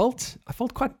I felt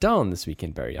quite down this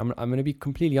weekend, Barry. I'm going to be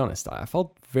completely honest. I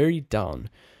felt very down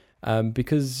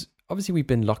because obviously we've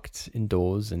been locked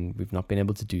indoors and we've not been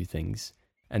able to do things,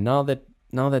 and now that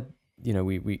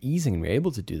we're easing and we're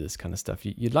able to do this kind of stuff,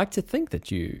 you'd like to think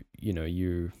that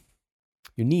you're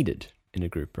needed in a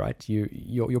group, right?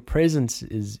 Your presence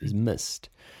is missed.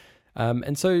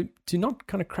 And so to not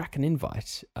kind of crack an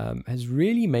invite has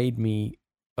really made me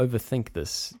overthink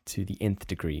this to the nth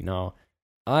degree. Now,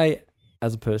 I,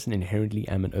 as a person, inherently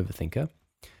am an overthinker.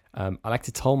 I like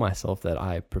to tell myself that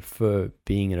I prefer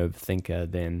being an overthinker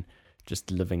than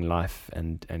just living life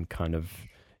and kind of,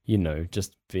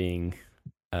 just being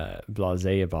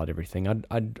blasé about everything.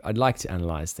 I'd like to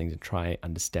analyze things and try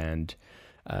understand,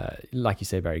 like you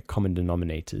say, very common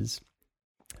denominators.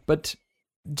 But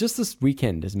just this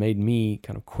weekend has made me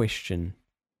kind of question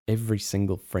every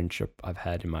single friendship I've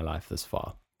had in my life this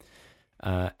far,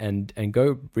 and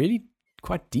go really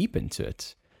quite deep into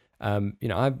it.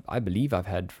 I believe I've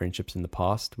had friendships in the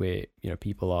past where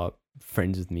people are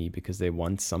friends with me because they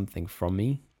want something from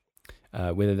me,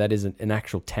 whether that is an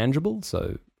actual tangible.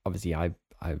 So obviously I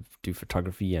do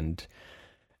photography, and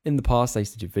in the past I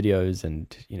used to do videos,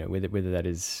 and whether that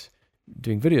is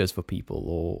doing videos for people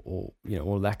or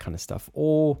all that kind of stuff,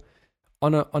 or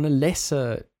on a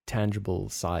lesser tangible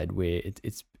side where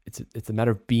it's a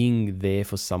matter of being there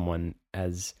for someone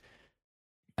as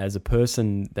a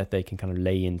person that they can kind of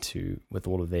lay into with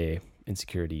all of their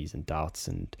insecurities and doubts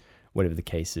and whatever the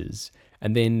case is.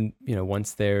 And then,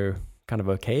 once they're kind of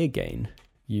okay again,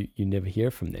 you never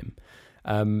hear from them.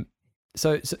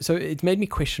 So it's made me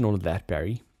question all of that,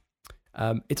 Barry.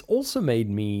 It's also made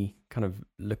me kind of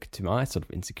look to my sort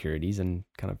of insecurities and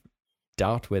kind of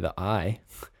doubt whether I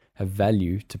have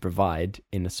value to provide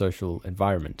in a social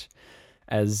environment.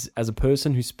 As a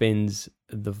person who spends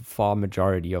the far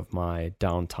majority of my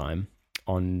downtime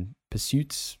on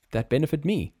pursuits that benefit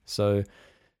me. So,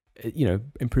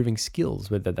 improving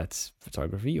skills, whether that's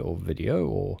photography or video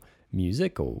or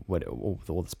music or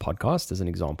this podcast as an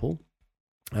example.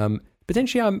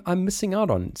 Potentially I'm missing out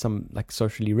on some like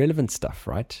socially relevant stuff,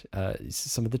 right?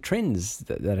 Some of the trends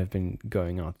that have been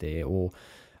going out there, or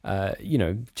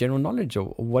general knowledge, or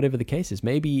whatever the case is.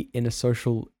 Maybe in a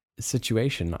social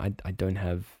situation I don't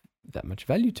have that much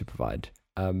value to provide,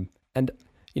 and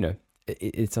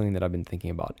it's something that I've been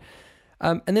thinking about,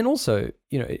 and then also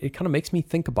it kind of makes me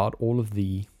think about all of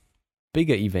the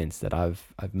bigger events that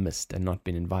I've missed and not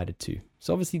been invited to.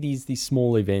 So obviously these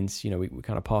small events, we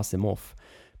kind of pass them off.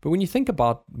 But when you think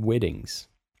about weddings,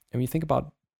 and when you think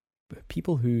about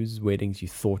people whose weddings you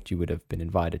thought you would have been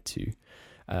invited to,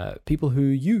 people who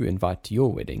you invite to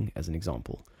your wedding, as an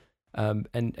example,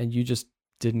 and you just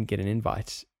didn't get an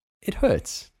invite, it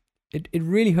hurts. It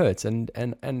really hurts. And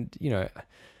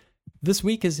this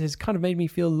week has kind of made me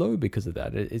feel low because of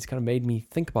that. It's kind of made me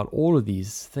think about all of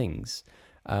these things.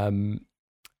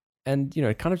 and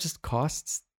it kind of just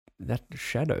casts that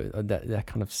shadow, that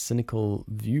kind of cynical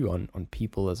view on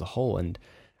people as a whole. And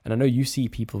I know you see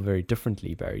people very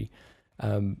differently, Barry.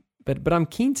 But I'm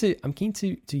keen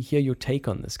to hear your take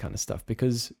on this kind of stuff,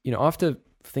 because after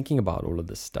thinking about all of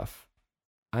this stuff,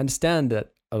 I understand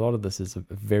that a lot of this is a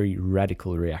very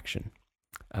radical reaction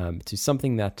to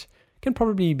something that can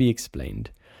probably be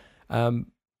explained.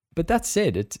 But that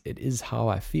said, it is how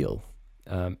I feel.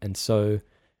 And so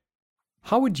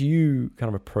how would you kind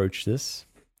of approach this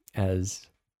as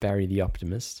Barry the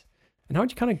Optimist? And how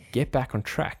would you kind of get back on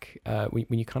track when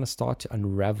you kind of start to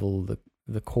unravel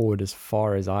the cord as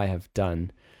far as I have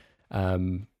done,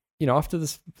 after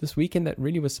this weekend that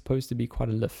really was supposed to be quite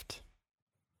a lift?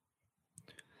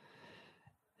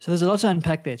 So there's a lot to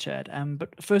unpack there, Chad.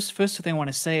 But first thing I want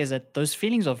to say is that those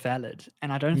feelings are valid,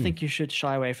 and I don't think you should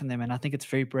shy away from them. And I think it's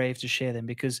very brave to share them,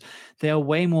 because they are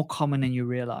way more common than you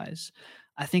realize.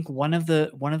 I think one of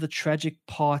the tragic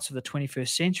parts of the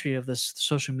 21st century of this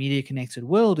social media connected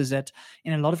world is that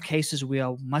in a lot of cases we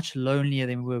are much lonelier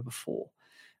than we were before.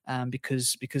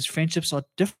 Because friendships are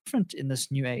different in this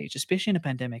new age, especially in a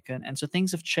pandemic. And so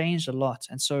things have changed a lot.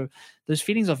 And so those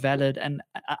feelings are valid. And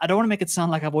I don't want to make it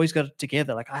sound like I've always got it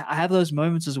together. Like I have those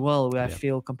moments as well where I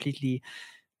feel completely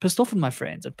pissed off with my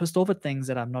friends and pissed off at things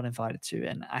that I'm not invited to.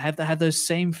 And I have to have those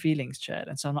same feelings, Chad.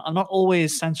 And so I'm not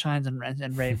always sunshines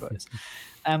and rainbows.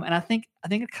 And I think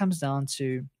it comes down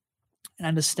to an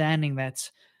understanding that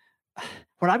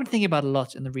what I've been thinking about a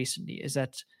lot in the recently is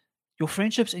that your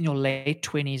friendships in your late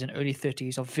 20s and early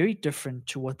 30s are very different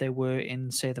to what they were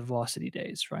in, say, the varsity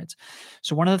days, right?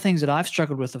 So one of the things that I've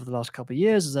struggled with over the last couple of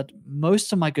years is that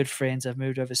most of my good friends have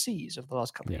moved overseas over the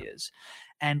last couple of years.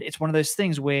 And it's one of those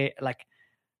things where, like,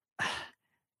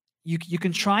 you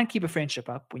can try and keep a friendship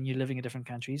up when you're living in different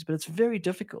countries, but it's very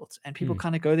difficult. And people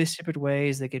kind of go their separate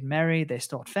ways. They get married, they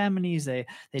start families, they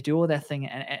do all that thing,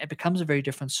 and it becomes a very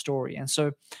different story. And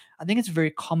so I think it's a very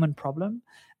common problem.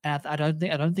 And I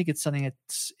don't think it's something that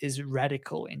is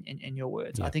radical in your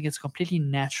words. I think it's a completely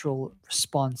natural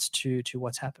response to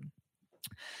what's happened.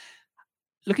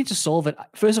 Looking to solve it,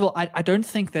 first of all, I don't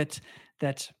think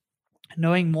that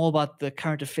knowing more about the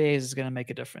current affairs is going to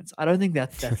make a difference. I don't think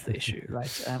that's the issue,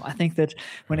 right? I think that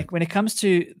when it comes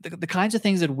to the kinds of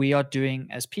things that we are doing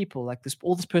as people, like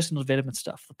all this personal development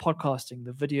stuff, the podcasting,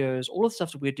 the videos, all the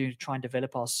stuff that we're doing to try and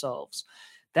develop ourselves,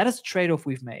 that is a trade-off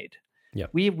we've made. Yeah,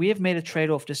 we have made a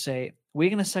trade-off to say we're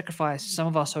going to sacrifice some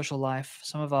of our social life,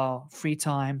 some of our free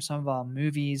time, some of our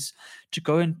movies to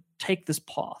go and take this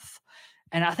path.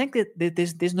 And I think that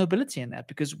there's nobility in that,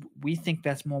 because we think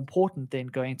that's more important than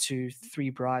going to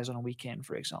 3 braais on a weekend,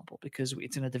 for example, because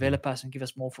it's going to develop us and give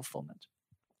us more fulfillment.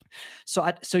 So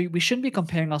we shouldn't be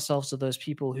comparing ourselves to those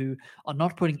people who are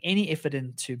not putting any effort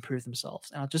in to improve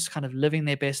themselves and are just kind of living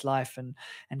their best life and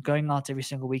going out every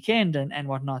single weekend and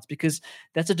whatnot, because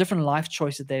that's a different life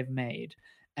choice that they've made.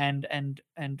 And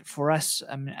for us,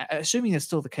 I mean, assuming it's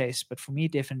still the case, but for me,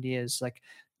 it definitely is, like,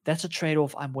 that's a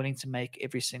trade-off I'm willing to make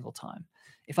every single time.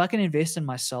 If I can invest in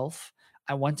myself,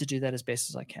 I want to do that as best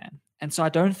as I can. And so I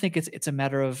don't think it's a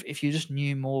matter of, if you just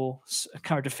knew more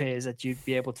current affairs, that you'd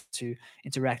be able to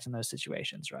interact in those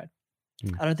situations, right?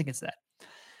 I don't think it's that.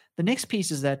 The next piece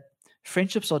is that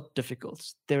friendships are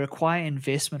difficult. They require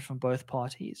investment from both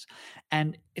parties.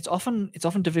 And it's often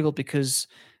difficult because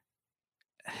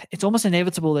it's almost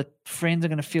inevitable that friends are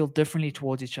going to feel differently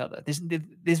towards each other.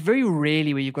 There's very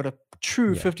rarely where you've got a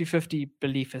true 50-50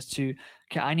 belief as to,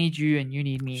 okay, I need you and you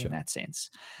need me in that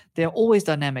sense. There are always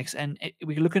dynamics, and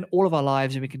we can look at all of our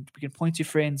lives and we can point to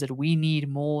friends that we need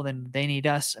more than they need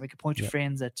us, and we can point to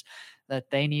friends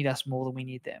that they need us more than we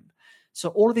need them. So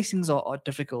all of these things are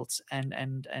difficult,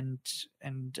 and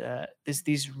there's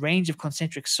these range of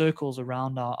concentric circles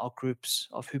around our groups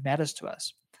of who matters to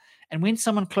us. And when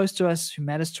someone close to us who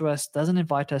matters to us doesn't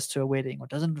invite us to a wedding or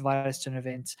doesn't invite us to an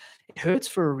event, it hurts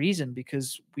for a reason,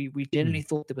 because we genuinely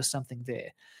thought there was something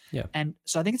there. Yeah. And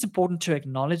so I think it's important to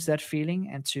acknowledge that feeling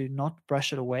and to not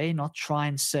brush it away, not try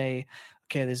and say,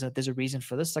 okay, there's a reason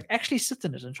for this. Like, actually sit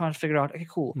in it and try and figure out, okay,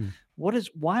 cool,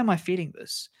 why am I feeling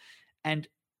this? And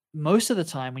most of the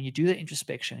time when you do that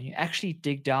introspection and you actually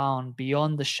dig down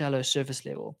beyond the shallow surface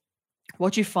level,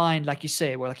 what you find, like you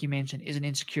say, well, like you mentioned, is an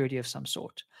insecurity of some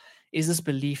sort. Is this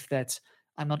belief that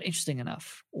I'm not interesting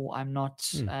enough, or I'm not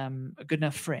a good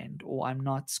enough friend, or I'm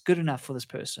not good enough for this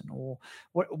person, or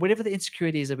whatever the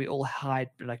insecurity is that we all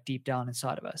hide, like, deep down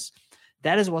inside of us.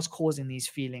 That is what's causing these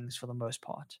feelings for the most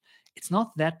part. It's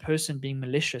not that person being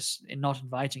malicious in not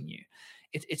inviting you.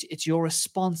 It's your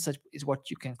response that is what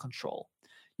you can control.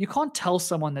 You can't tell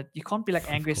someone that, you can't be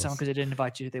like angry at someone because they didn't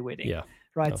invite you to their wedding. Yeah,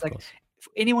 right? It's like, if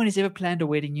anyone who's ever planned a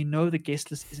wedding, you know the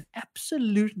guest list is an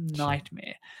absolute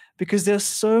nightmare because there's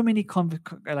so many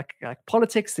like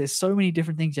politics. There's so many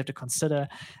different things you have to consider,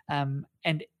 and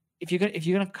if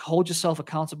you're gonna hold yourself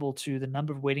accountable to the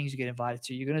number of weddings you get invited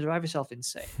to, you're gonna drive yourself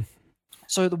insane.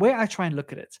 So the way I try and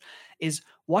look at it is,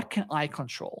 what can I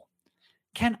control?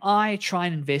 Can I try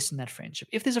and invest in that friendship?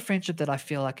 If there's a friendship that I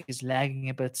feel like is lagging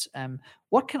a bit,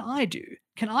 what can I do?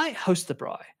 Can I host the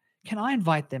braai? Can I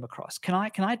invite them across? Can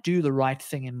I do the right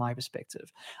thing in my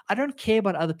perspective? I don't care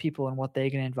about other people and what they're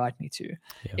going to invite me to.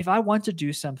 Yeah. If I want to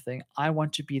do something, I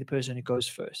want to be the person who goes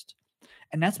first.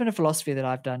 And that's been a philosophy that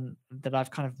I've done, that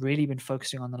I've kind of really been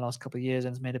focusing on the last couple of years,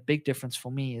 and it's made a big difference for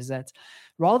me, is that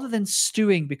rather than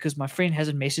stewing because my friend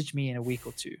hasn't messaged me in a week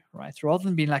or two, right? Rather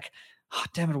than being like, oh,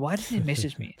 damn it, why didn't he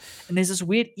message me? And there's this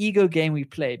weird ego game we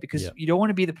play because you don't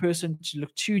want to be the person to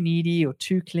look too needy or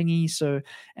too clingy. So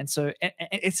it's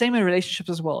same in relationships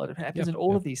as well. It happens in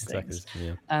all of these things.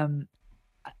 Yeah.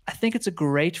 I think it's a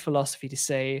great philosophy to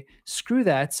say, screw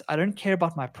that. I don't care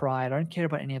about my pride. I don't care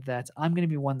about any of that. I'm going to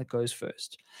be one that goes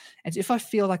first. And if I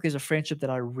feel like there's a friendship that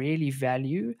I really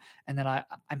value and that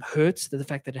I'm hurt that the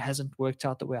fact that it hasn't worked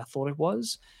out the way I thought it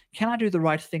was, can I do the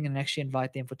right thing and actually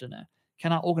invite them for dinner?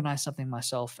 Can I organize something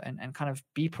myself and kind of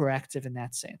be proactive in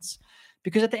that sense?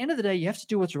 Because at the end of the day, you have to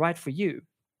do what's right for you,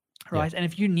 right? Yeah. And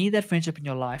if you need that friendship in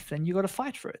your life, then you got to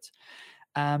fight for it.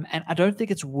 And I don't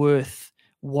think it's worth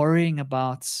worrying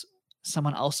about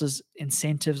someone else's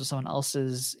incentives or someone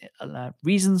else's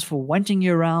reasons for wanting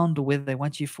you around, or whether they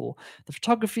want you for the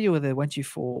photography or whether they want you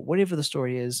for whatever the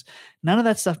story is. None of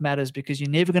that stuff matters because you're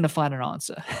never going to find an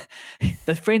answer.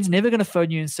 The friend's never going to phone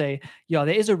you and say, yeah,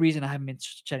 there is a reason I haven't been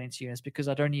chatting to you. It's because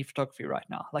I don't need photography right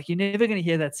now. Like, you're never going to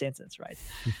hear that sentence, right?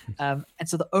 And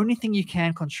so the only thing you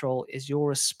can control is your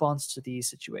response to these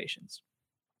situations.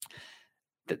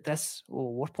 That's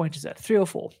what point is that? 3 or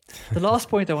 4. The last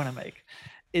point I want to make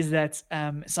is that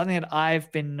something that I've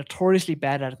been notoriously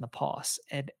bad at in the past,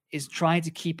 and is trying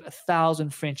to keep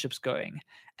 1,000 friendships going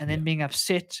and then being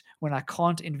upset when I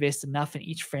can't invest enough in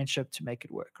each friendship to make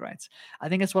it work, right? I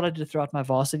think that's what I did throughout my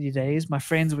varsity days. My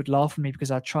friends would laugh at me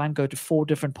because I'd try and go to 4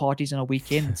 different parties on a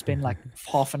weekend and spend like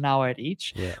half an hour at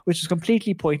each, which is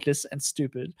completely pointless and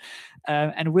stupid.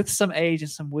 And with some age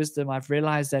and some wisdom, I've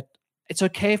realized that it's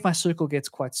okay if my circle gets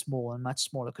quite small and much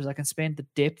smaller, because I can spend the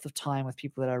depth of time with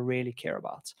people that I really care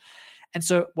about. And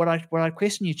so what I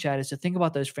question you, Chad, is to think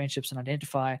about those friendships and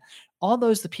identify, are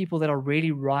those the people that are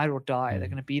really ride or die? They're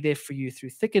going to be there for you through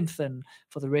thick and thin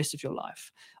for the rest of your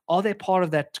life. Are they part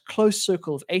of that close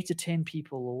circle of 8 to 10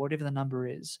 people or whatever the number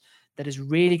is that is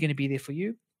really going to be there for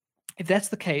you? If that's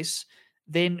the case,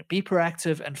 then be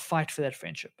proactive and fight for that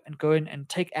friendship and go in and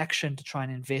take action to try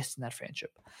and invest in that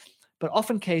friendship. But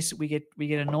often case we get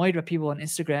annoyed by people on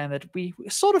Instagram that we're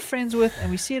sort of friends with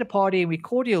and we see at a party and we're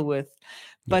cordial with,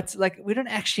 but like we don't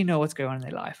actually know what's going on in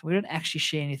their life. We don't actually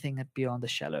share anything that beyond the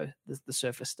shallow, the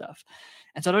surface stuff.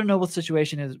 And so I don't know what the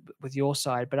situation is with your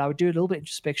side, but I would do a little bit of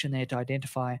introspection there to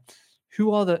identify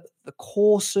who are the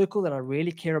core circle that I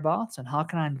really care about and how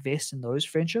can I invest in those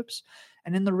friendships.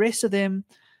 And then the rest of them,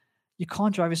 you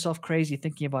can't drive yourself crazy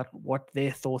thinking about what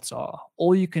their thoughts are.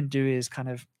 All you can do is kind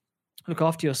of look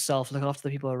after yourself, look after the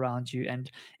people around you.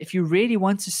 And if you really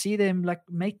want to see them, like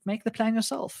make the plan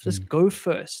yourself. Just go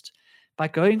first. By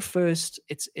going first,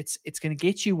 it's going to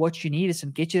get you what you need. It's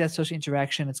going to get you that social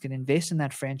interaction. It's going to invest in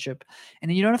that friendship. And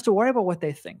then you don't have to worry about what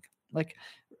they think. Like,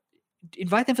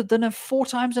 invite them for dinner 4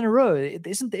 times in a row. It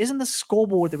isn't the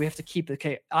scoreboard that we have to keep.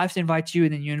 Okay, I have to invite you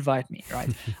and then you invite me, right?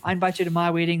 I invite you to my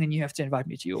wedding, then you have to invite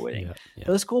me to your wedding.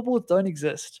 Those scoreboards don't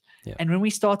exist. And when we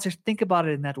start to think about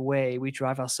it in that way, we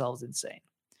drive ourselves insane.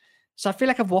 So I feel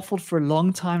like I've waffled for a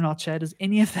long time now, Chad. Does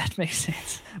any of that make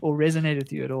sense or resonate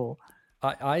with you at all?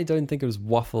 I don't think it was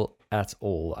waffle at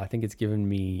all. I think it's given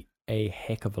me a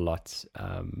heck of a lot,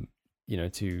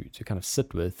 to kind of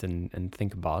sit with and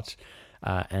think about.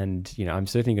 And I'm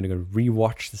certainly going to go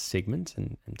rewatch the segment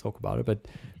and talk about it. But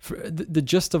for the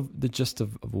gist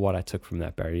of what I took from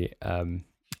that, Barry,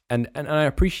 and I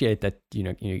appreciate that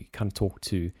you kind of talk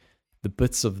to the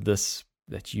bits of this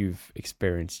that you've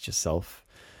experienced yourself,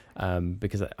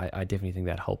 because I definitely think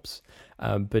that helps.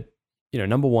 But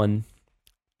number one,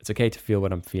 it's okay to feel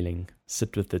what I'm feeling.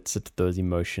 Sit with it. Sit with those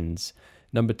emotions.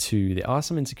 Number 2, there are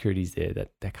some insecurities there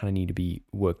that kind of need to be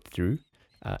worked through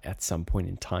at some point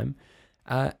in time.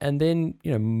 And then,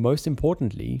 most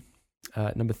importantly,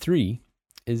 number 3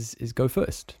 is go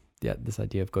first. Yeah, this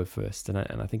idea of go first, and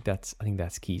I think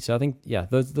that's key. So I think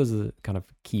those are the kind of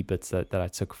key bits that I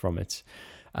took from it.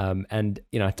 And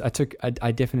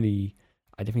I definitely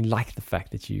like the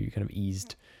fact that you kind of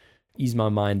eased ease my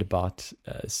mind about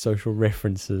social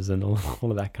references and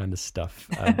all of that kind of stuff.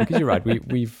 Because you're right,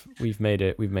 we've made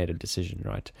a decision,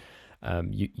 right?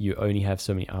 You only have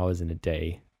so many hours in a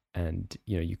day, and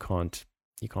you can't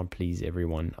please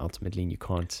everyone ultimately, and you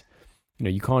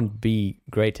can't be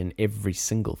great in every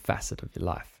single facet of your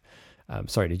life.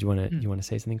 Sorry, did you want to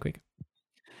say something quick?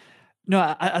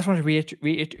 No, I just want to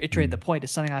reiterate the point.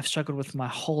 It's something I've struggled with my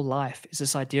whole life, is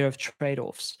this idea of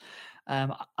trade-offs.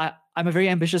 I'm a very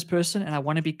ambitious person, and I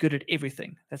want to be good at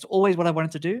everything. That's always what I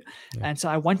wanted to do. Yeah. And so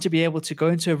I want to be able to go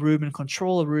into a room and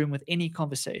control a room with any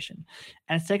conversation.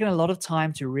 And it's taken a lot of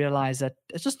time to realize that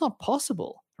it's just not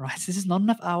possible, right? This is not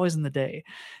enough hours in the day.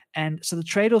 And so the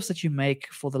trade-offs that you make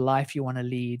for the life you want to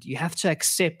lead, you have to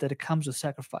accept that it comes with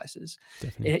sacrifices.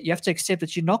 Definitely. You have to accept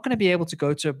that you're not going to be able to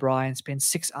go to a braai and spend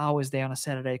 6 hours there on a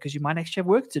Saturday, because you might actually have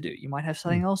work to do. You might have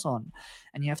something else on,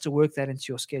 and you have to work that into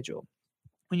your schedule.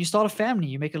 When you start a family,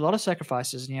 you make a lot of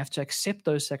sacrifices, and you have to accept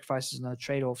those sacrifices and those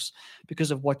trade-offs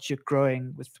because of what you're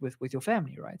growing with your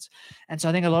family, right? And so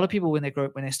I think a lot of people, when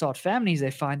they start families, they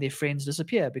find their friends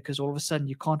disappear because all of a sudden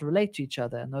you can't relate to each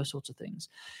other and those sorts of things.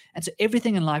 And so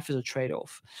everything in life is a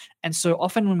trade-off. And so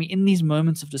often when we're in these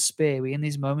moments of despair, we're in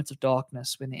these moments of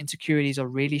darkness, when the insecurities are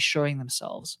really showing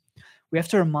themselves, we have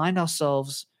to remind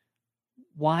ourselves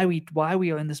why we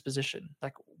are in this position.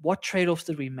 Like, what trade-offs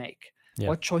did we make? Yeah.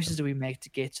 What choices do we make to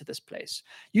get to this place?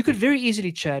 You could very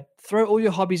easily, Chad, throw all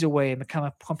your hobbies away and become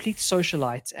a complete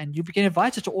socialite, and you get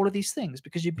invited to all of these things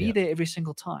because you'd be there every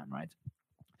single time, right?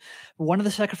 But one of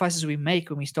the sacrifices we make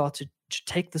when we start to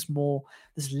take this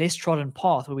less trodden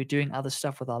path where we're doing other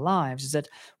stuff with our lives is that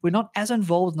we're not as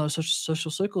involved in those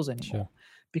social circles anymore,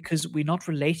 because we're not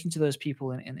relating to those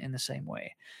people in the same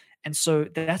way. And so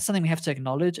that's something we have to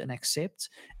acknowledge and accept.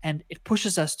 And it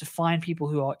pushes us to find people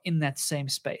who are in that same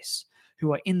space,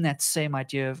 who are in that same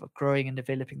idea of growing and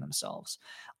developing themselves.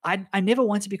 I never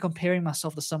want to be comparing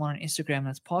myself to someone on Instagram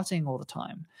that's partying all the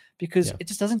time, because it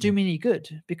just doesn't do me any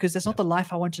good, because that's not the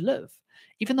life I want to live.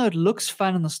 Even though it looks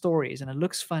fun in the stories and it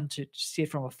looks fun to see it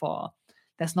from afar,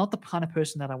 that's not the kind of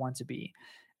person that I want to be.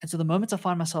 And so the moment I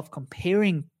find myself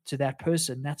comparing to that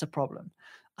person, that's a problem.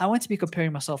 I want to be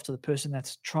comparing myself to the person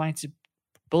that's trying to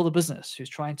build a business, who's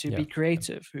trying to be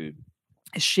creative, who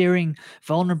is sharing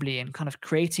vulnerably and kind of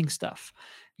creating stuff.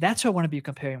 That's who I want to be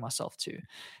comparing myself to.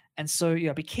 And so,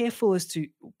 be careful as to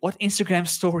what Instagram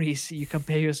stories you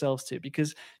compare yourselves to,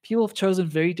 because people have chosen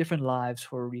very different lives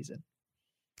for a reason.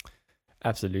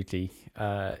 Absolutely.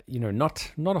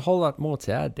 Not a whole lot more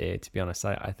to add there, to be honest.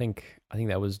 I think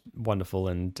that was wonderful,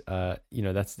 and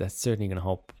that's certainly going to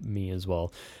help me as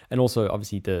well. And also,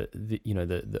 obviously,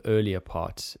 the earlier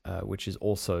part, which is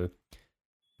also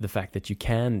the fact that you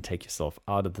can take yourself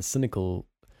out of the cynical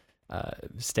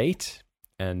state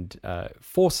and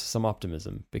force some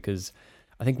optimism, because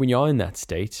I think when you're in that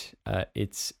state,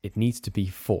 it needs to be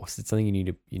forced. It's something you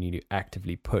need to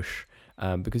actively push,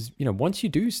 because once you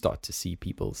do start to see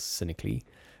people cynically,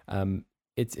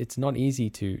 it's not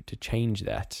easy to change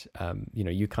that.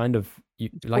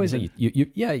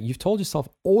 You've told yourself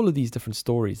all of these different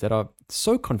stories that are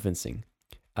so convincing.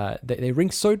 They ring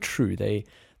so true. They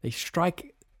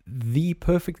strike the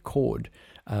perfect chord,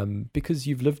 because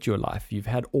you've lived your life. You've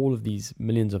had all of these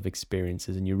millions of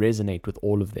experiences, and you resonate with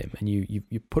all of them, and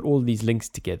you put all of these links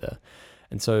together.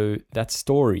 And so that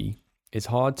story is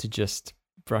hard to just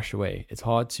brush away. It's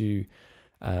hard to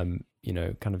kind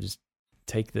of just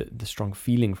take the strong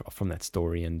feeling from that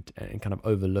story and kind of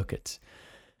overlook it.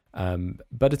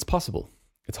 But it's possible.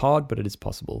 It's hard, but it is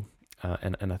possible.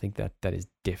 And I think that is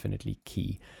definitely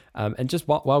key. And just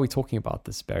while we're talking about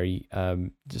this, Barry,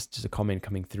 just a comment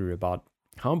coming through about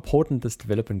how important this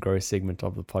develop and grow segment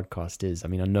of the podcast is. I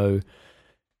mean, I know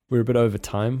we're a bit over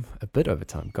time.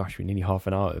 Gosh, we're nearly half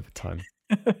an hour over time.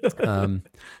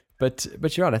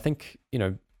 But you're right. I think,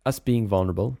 us being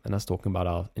vulnerable and us talking about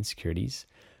our insecurities,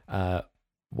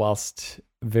 whilst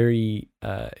very,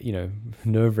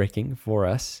 nerve-wracking for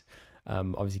us,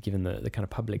 obviously given the kind of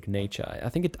public nature, I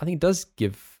think it does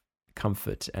give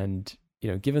comfort. And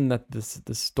given that this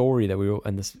story that we all,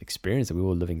 and this experience that we're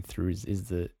all living through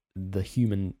is the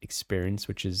human experience,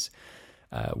 which is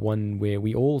one where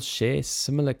we all share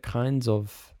similar kinds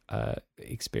of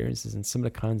experiences and similar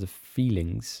kinds of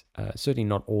feelings, certainly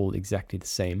not all exactly the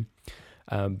same,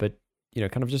 but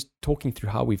kind of just talking through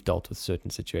how we've dealt with certain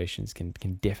situations can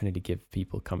definitely give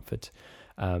people comfort.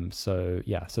 So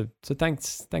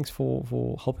thanks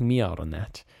for helping me out on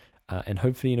that. And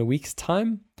hopefully in a week's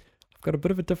time, I've got a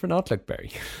bit of a different outlook,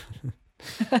 Barry.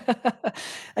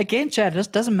 Again, Chad,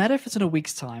 it doesn't matter if it's in a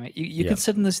week's time. You can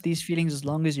sit in these feelings as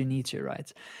long as you need to,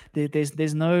 right?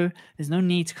 There's no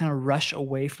need to kind of rush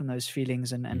away from those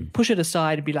feelings and push it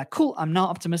aside and be like, cool, I'm now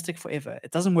optimistic forever.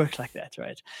 It doesn't work like that,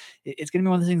 right? It's going to be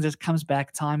one of the things that comes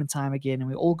back time and time again, and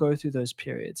we all go through those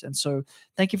periods. And so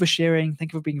thank you for sharing.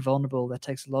 Thank you for being vulnerable. That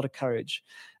takes a lot of courage.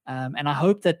 And I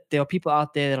hope that there are people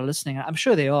out there that are listening, I'm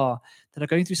sure they are, that are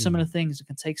going through similar things and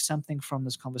can take something from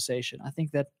this conversation. I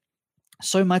think that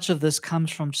so much of this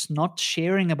comes from just not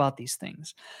sharing about these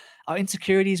things. Our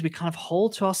insecurities, we kind of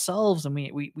hold to ourselves, and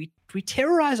we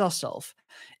terrorize ourselves.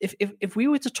 If we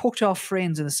were to talk to our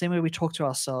friends in the same way we talk to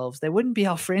ourselves, they wouldn't be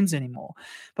our friends anymore.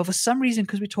 But for some reason,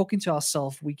 because we're talking to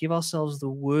ourselves, we give ourselves the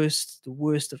worst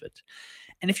of it.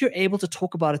 And if you're able to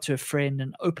talk about it to a friend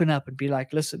and open up and be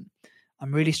like, listen,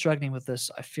 I'm really struggling with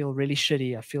this. I feel really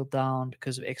shitty. I feel down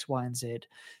because of X, Y, and Z.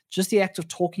 Just the act of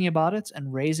talking about it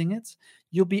and raising it,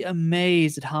 you'll be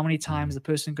amazed at how many times the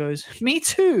person goes, me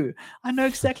too. I know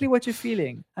exactly what you're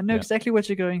feeling. I know exactly what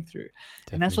you're going through.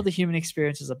 Definitely. And that's what the human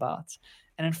experience is about.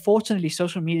 And unfortunately,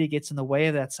 social media gets in the way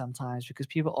of that sometimes because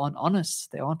people aren't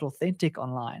honest. They aren't authentic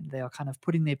online. They are kind of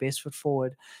putting their best foot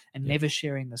forward and never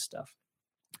sharing this stuff.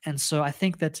 And so I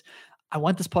think that I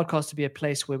want this podcast to be a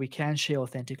place where we can share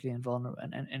authentically and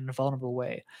in a vulnerable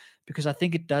way, because I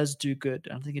think it does do good.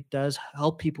 And I think it does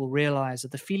help people realize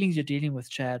that the feelings you're dealing with,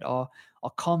 Chad, are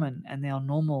common and they are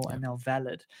normal and they're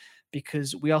valid,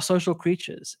 because we are social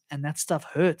creatures and that stuff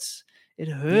hurts. It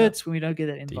hurts when we don't get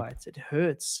that invite. Deep. It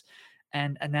hurts,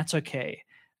 and that's okay.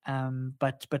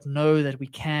 But know that we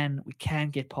can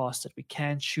get past it. We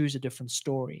can choose a different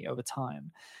story over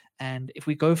time. And if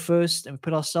we go first and we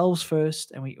put ourselves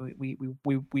first and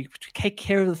we take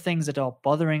care of the things that are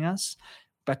bothering us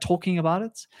by talking about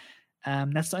it,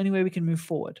 that's the only way we can move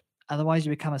forward. Otherwise, you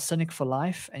become a cynic for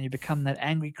life and you become that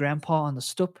angry grandpa on the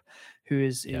stoop who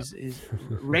is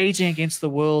raging against the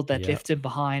world that left him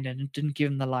behind and didn't give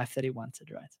him the life that he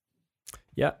wanted, right?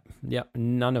 Yeah.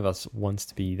 None of us wants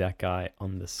to be that guy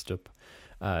on the stoop,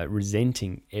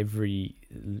 resenting every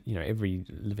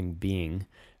living being.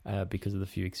 Because of the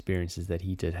few experiences that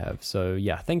he did have. So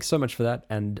thanks so much for that.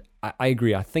 And I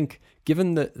agree. I think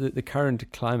given the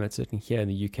current climate, certainly here in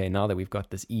the UK, now that we've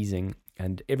got this easing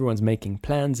and everyone's making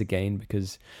plans again,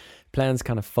 because plans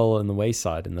kind of fell on the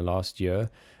wayside in the last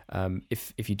year.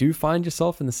 If you do find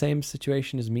yourself in the same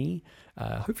situation as me,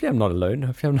 hopefully I'm not alone.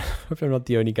 Hopefully I'm not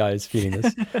the onny guy who's feeling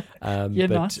this. You're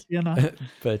not.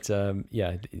 But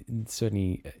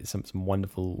certainly some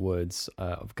wonderful words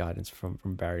of guidance from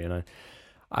Barry, and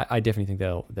I definitely think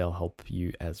they'll help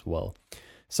you as well.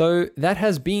 So that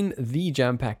has been the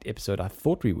jam-packed episode I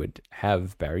thought we would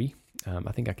have, Barry.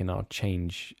 I think I can now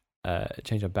change our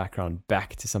background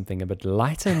back to something a bit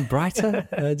lighter and brighter,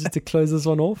 just to close this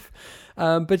one off.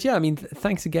 But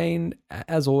thanks again,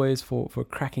 as always, for a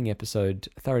cracking episode.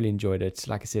 Thoroughly enjoyed it.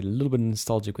 Like I said, a little bit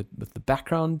nostalgic with the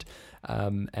background.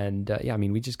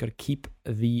 We just got to keep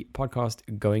the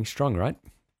podcast going strong, right?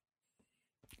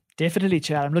 Definitely,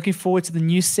 Chad. I'm looking forward to the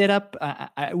new setup.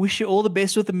 I wish you all the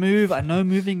best with the move. I know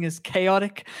moving is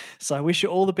chaotic, so I wish you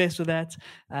all the best with that.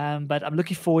 But I'm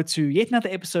looking forward to yet another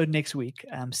episode next week.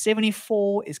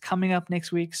 74 is coming up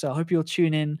next week, so I hope you'll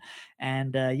tune in.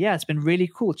 And it's been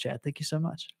really cool, Chad. Thank you so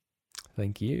much.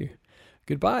 Thank you.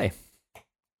 Goodbye.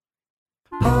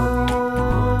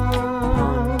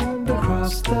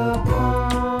 Across the